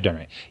 Yeah. If they're done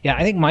right. Yeah,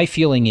 I think my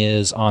feeling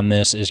is on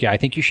this is I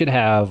think you should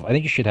have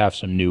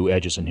some new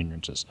edges and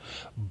hindrances.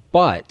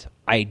 But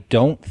I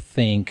don't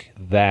think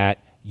that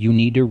you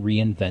need to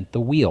reinvent the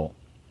wheel.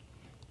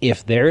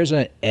 If there's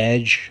an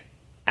edge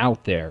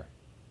out there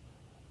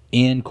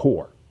in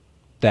core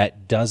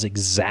that does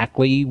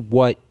exactly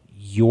what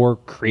you're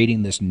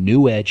creating this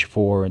new edge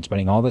for and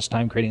spending all this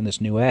time creating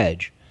this new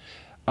edge,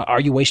 are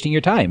you wasting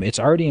your time? It's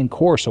already in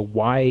core, so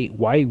why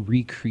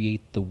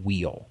recreate the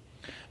wheel?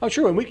 Oh,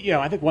 true. And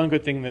I think one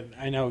good thing that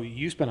I know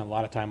you spent a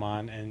lot of time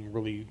on and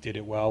really did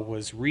it well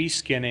was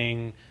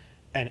reskinning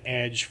an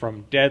edge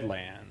from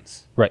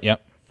Deadlands. Right,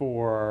 yep.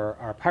 For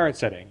our pirate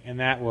setting, and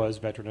that was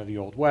Veteran of the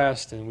Old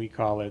West, and we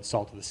call it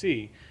Salt of the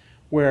Sea,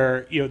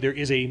 where there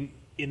is in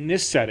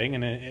this setting,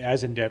 and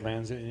as in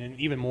Deadlands, and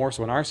even more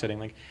so in our setting,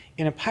 like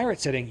in a pirate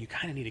setting, you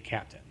kind of need a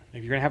captain.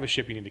 If you're going to have a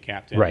ship, you need a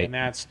captain, right? And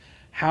that's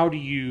how do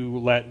you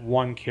let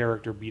one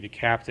character be the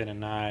captain and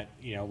not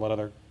let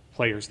other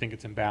players think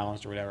it's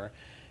imbalanced or whatever,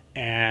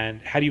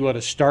 and how do you let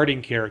a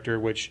starting character,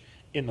 which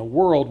in the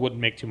world wouldn't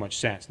make too much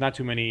sense. Not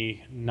too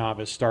many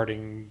novice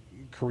starting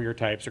career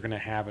types are going to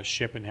have a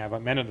ship and have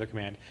men under their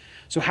command.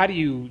 So how do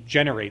you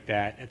generate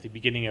that at the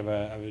beginning of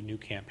a new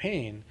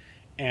campaign?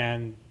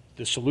 And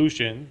the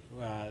solution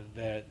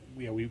that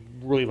we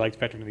really liked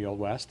Veteran of the Old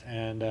West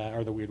and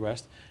or the Weird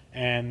West,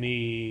 and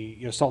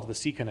the Salt of the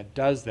Sea kind of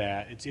does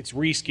that. It's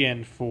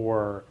reskinned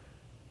for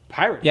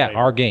pirate. Yeah, flavor.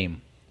 our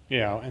game.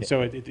 And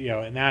so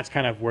and that's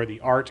kind of where the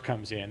art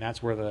comes in.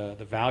 That's where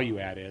the value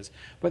add is.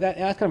 But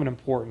that's kind of an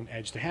important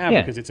edge to have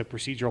because it's a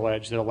procedural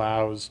edge that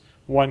allows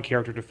one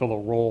character to fill a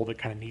role that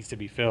kind of needs to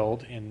be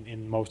filled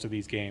in most of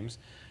these games.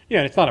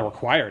 And it's not a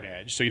required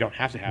edge, so you don't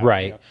have to have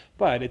right. it.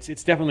 But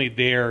it's definitely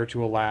there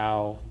to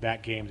allow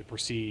that game to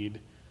proceed.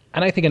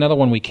 And I think another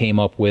one we came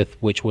up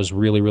with, which was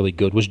really, really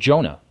good, was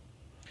Jonah.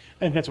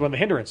 And that's one of the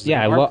hindrances.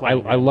 Yeah,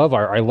 I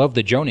love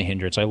the Jonah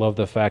hindrance. I love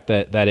the fact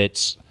that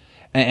it's.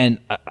 And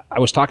I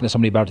was talking to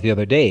somebody about it the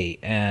other day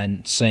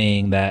and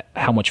saying that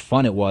how much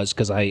fun it was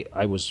because I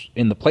was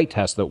in the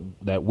playtest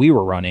that we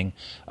were running.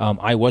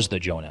 I was the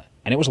Jonah,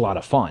 and it was a lot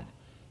of fun.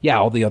 Yeah,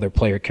 all the other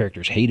player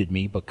characters hated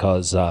me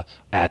because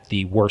at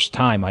the worst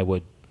time I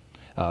would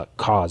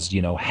cause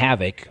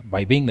havoc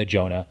by being the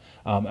Jonah.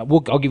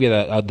 I'll give you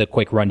the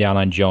quick rundown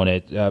on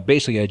Jonah.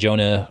 Basically, a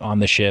Jonah on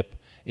the ship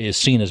is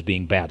seen as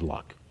being bad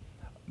luck.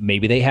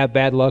 Maybe they have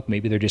bad luck.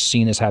 Maybe they're just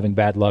seen as having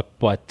bad luck,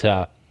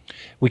 but.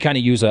 We kind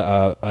of use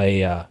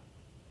a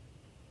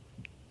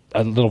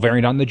little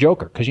variant on the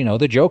Joker because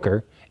the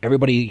Joker.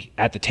 Everybody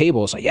at the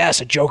table is like,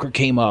 yes, a Joker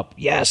came up.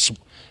 Yes,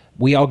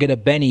 we all get a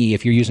Benny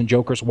if you're using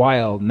Joker's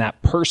Wild, and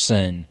that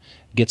person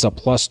gets a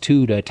 +2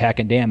 to attack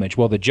and damage.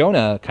 Well, the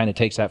Jonah kind of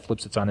takes that,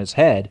 flips it on his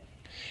head,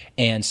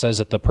 and says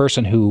that the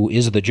person who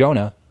is the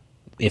Jonah,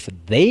 if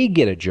they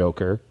get a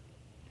Joker,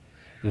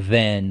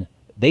 then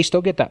they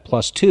still get that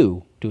 +2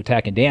 to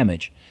attack and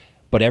damage,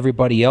 but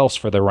everybody else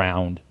for the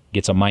round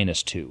gets a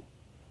 -2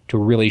 to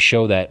really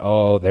show that,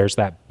 there's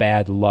that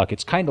bad luck.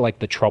 It's kind of like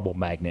the trouble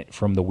magnet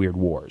from the Weird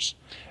Wars.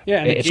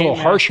 Yeah, it's a little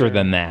harsher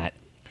than that,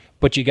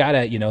 but you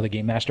gotta, the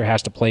game master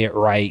has to play it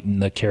right,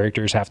 and the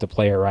characters have to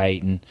play it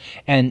right,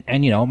 and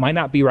it might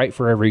not be right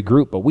for every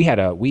group, but we had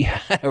a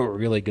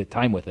really good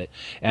time with it,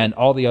 and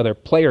all the other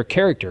player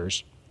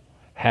characters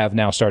have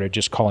now started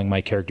just calling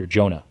my character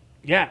Jonah.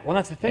 Yeah, well,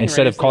 that's the thing.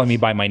 Instead of calling me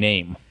by my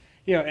name.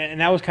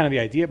 And that was kind of the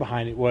idea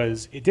behind it.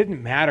 Was it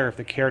didn't matter if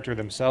the character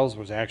themselves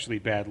was actually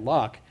bad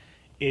luck.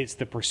 It's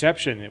the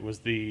perception. It was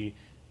the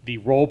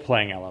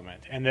role-playing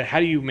element. And how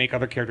do you make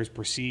other characters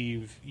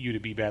perceive you to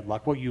be bad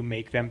luck? Well, you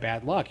make them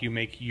bad luck. You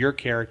make your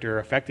character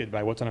affected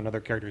by what's on another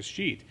character's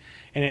sheet.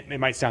 And it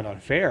might sound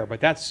unfair,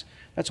 but that's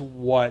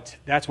what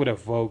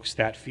evokes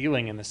that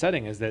feeling in the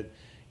setting is that,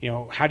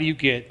 how do you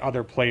get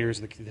other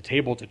players at the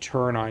table to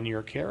turn on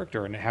your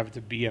character and have it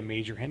to be a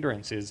major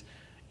hindrance is,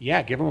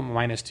 give them a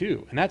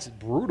 -2, and that's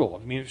brutal.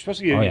 I mean,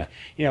 especially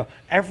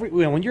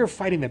when you're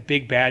fighting the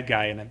big bad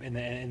guy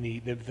in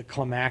the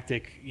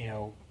climactic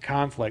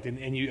conflict, and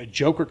a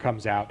Joker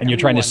comes out, and you're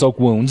trying to soak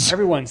wounds.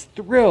 Everyone's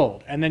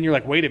thrilled, and then you're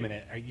like, wait a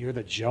minute, you're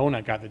the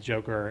Jonah got the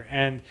Joker,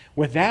 and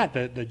with that,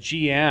 the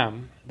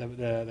GM,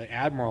 the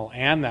Admiral,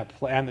 and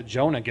the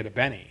Jonah get a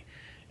Benny.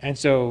 And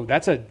so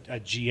that's a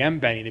GM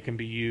Benny that can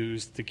be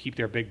used to keep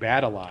their big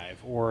bad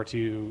alive or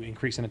to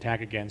increase an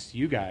attack against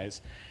you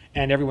guys.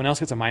 And everyone else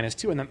gets a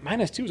 -2, and the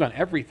 -2 is on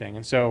everything.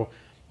 And so,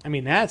 I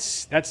mean,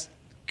 that's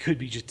could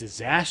be just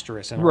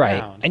disastrous and right.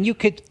 around. And you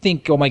could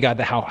think, oh my God,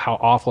 how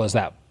awful is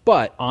that?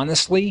 But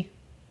honestly,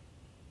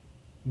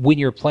 when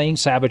you're playing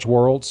Savage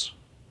Worlds,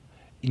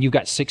 and you've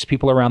got 6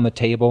 people around the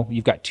table,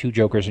 you've got 2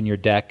 Jokers in your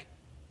deck,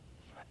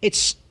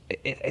 it's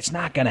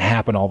not going to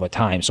happen all the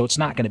time. So it's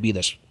not going to be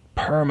this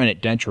permanent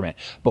detriment.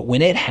 But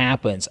when it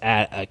happens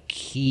at a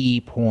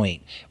key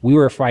point, we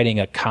were fighting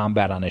a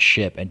combat on a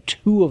ship, and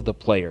 2 of the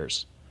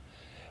players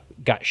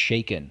got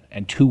shaken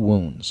and 2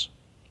 wounds,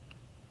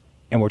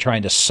 and we're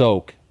trying to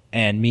soak,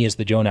 and me as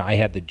the Jonah, I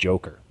had the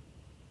Joker.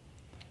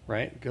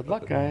 Right. Good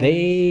luck, guys.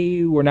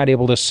 They were not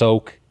able to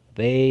soak.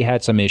 They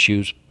had some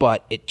issues,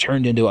 but it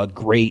turned into a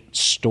great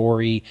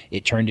story.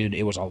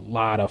 It was a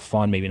lot of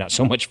fun. Maybe not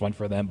so much fun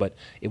for them, but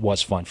it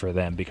was fun for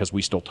them because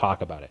we still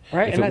talk about it.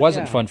 Right, if it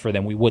wasn't fun for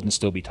them, we wouldn't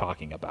still be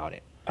talking about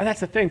it. And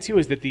that's the thing too,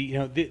 is that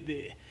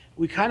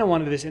we kind of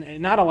wanted this, and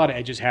not a lot of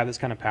edges have this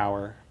kind of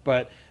power,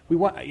 but we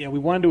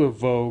wanted to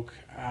evoke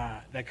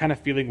that kind of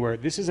feeling where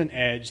this is an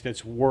edge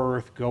that's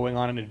worth going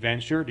on an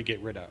adventure to get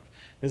rid of.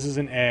 This is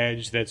an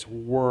edge that's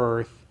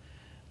worth,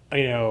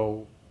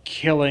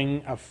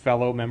 killing a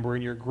fellow member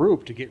in your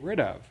group to get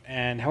rid of.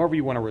 And however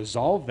you want to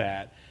resolve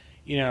that,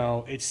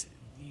 it's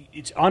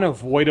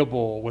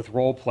unavoidable with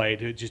role play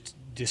to just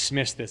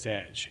dismiss this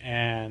edge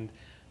and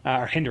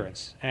or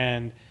hindrance.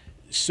 And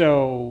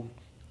so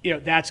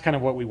that's kind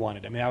of what we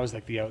wanted. I mean, I was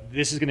like,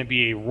 this is going to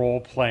be a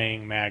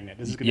role-playing magnet.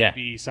 This is going to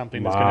be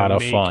something that's going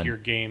to make your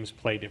games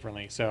play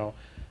differently. So,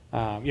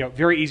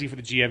 very easy for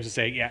the GMs to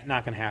say,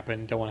 not going to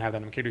happen. Don't want to have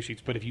that on the character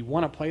sheets. But if you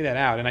want to play that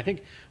out, and I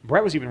think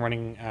Brett was even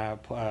running a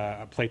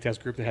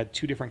playtest group that had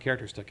 2 different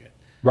characters took it.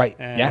 Right.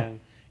 And,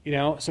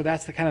 so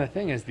that's the kind of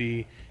thing is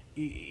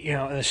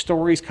the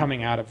stories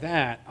coming out of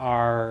that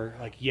are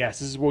like, yes,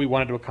 this is what we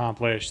wanted to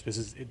accomplish.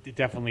 It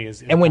definitely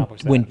is. And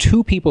when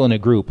two people in a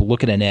group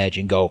look at an edge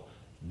and go,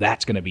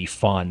 that's going to be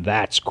fun,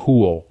 that's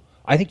cool,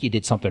 I think you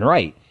did something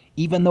right,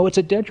 even though it's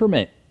a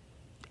detriment.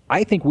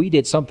 I think we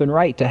did something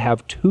right to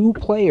have two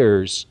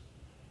players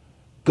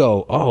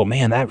go, oh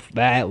man,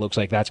 that looks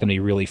like that's going to be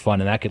really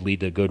fun, and that could lead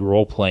to good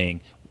role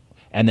playing.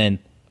 And then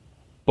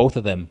both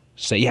of them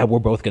say, yeah, we're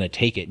both going to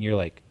take it. And you're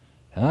like,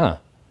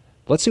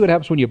 let's see what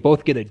happens when you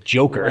both get a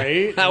joker.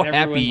 Right? How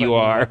happy you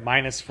are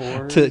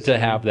 -4 to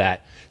have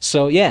that.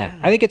 So yeah,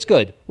 I think it's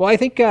good. Well, I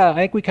think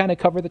we kind of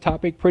covered the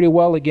topic pretty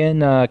well.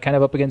 Again, kind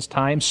of up against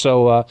time.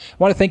 So I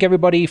want to thank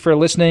everybody for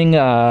listening.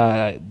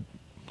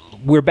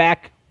 We're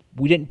back.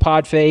 We didn't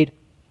pod fade.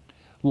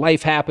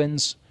 Life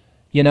happens.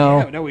 Yeah,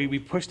 no, we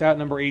pushed out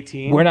number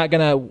 18. We're not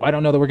gonna. I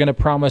don't know that we're gonna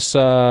promise.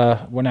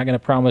 We're not gonna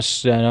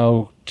promise.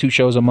 2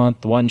 shows a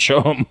month, 1 show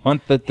a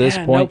month at this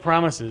point. No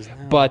promises.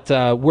 No. But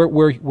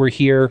we're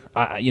here.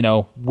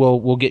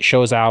 We'll get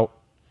shows out.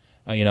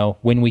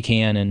 When we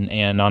can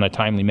and on a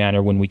timely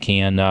manner when we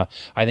can. I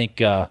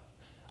think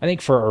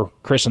for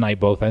Chris and I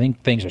both, I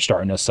think things are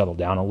starting to settle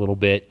down a little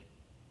bit.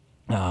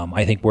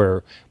 I think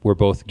we're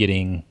both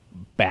getting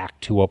back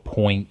to a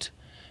point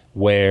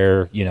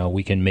where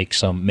we can make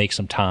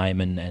some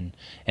time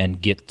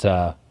and get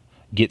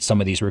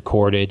some of these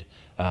recorded.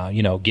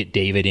 Get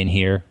David in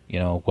here.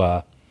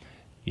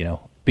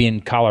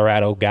 Being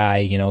Colorado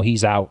guy,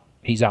 he's out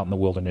in the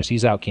wilderness.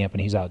 He's out camping.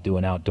 He's out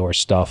doing outdoor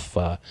stuff.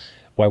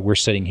 While we're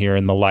sitting here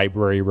in the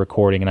library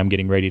recording, and I'm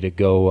getting ready to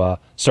go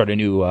start a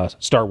new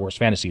Star Wars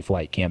Fantasy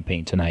Flight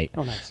campaign tonight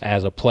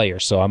as a player.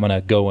 So I'm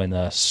gonna go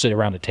and sit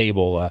around a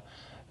table.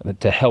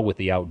 To hell with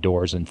the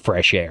outdoors and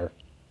fresh air.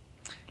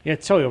 Yeah,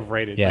 it's totally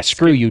overrated. Yeah,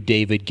 screw you,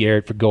 David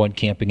Garrett, for going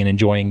camping and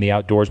enjoying the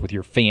outdoors with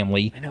your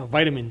family. I know,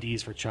 vitamin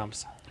D's for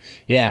chumps.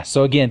 Yeah,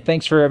 so again,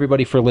 thanks for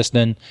everybody for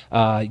listening.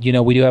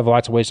 We do have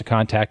lots of ways to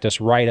contact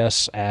us. Write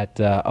us at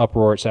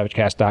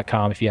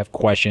uproar@savagecast.com if you have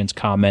questions,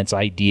 comments,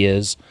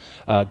 ideas.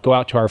 Go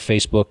out to our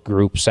Facebook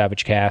group,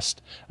 SavageCast.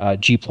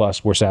 G+,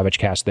 we're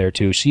SavageCast there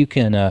too. So you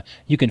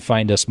can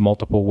find us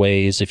multiple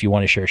ways if you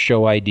want to share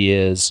show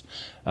ideas.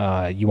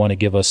 You want to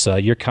give us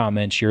your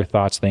comments, your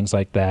thoughts, things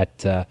like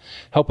that.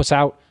 Help us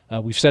out.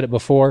 We've said it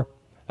before.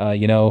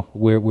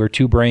 We're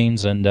two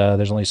brains, and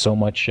there's only so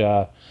much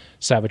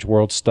Savage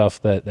World stuff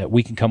that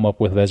we can come up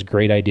with as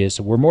great ideas.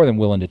 So we're more than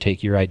willing to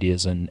take your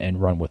ideas and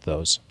run with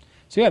those.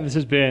 So yeah, this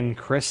has been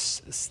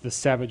Chris, the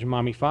Savage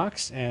Mommy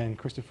Fox, and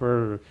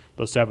Christopher,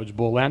 the Savage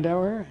Bull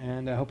Landauer.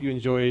 And I hope you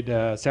enjoyed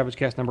Savage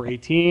Cast number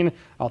 18.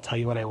 I'll tell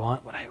you what I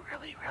want, what I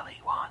really, really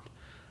want.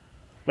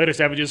 Later,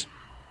 Savages.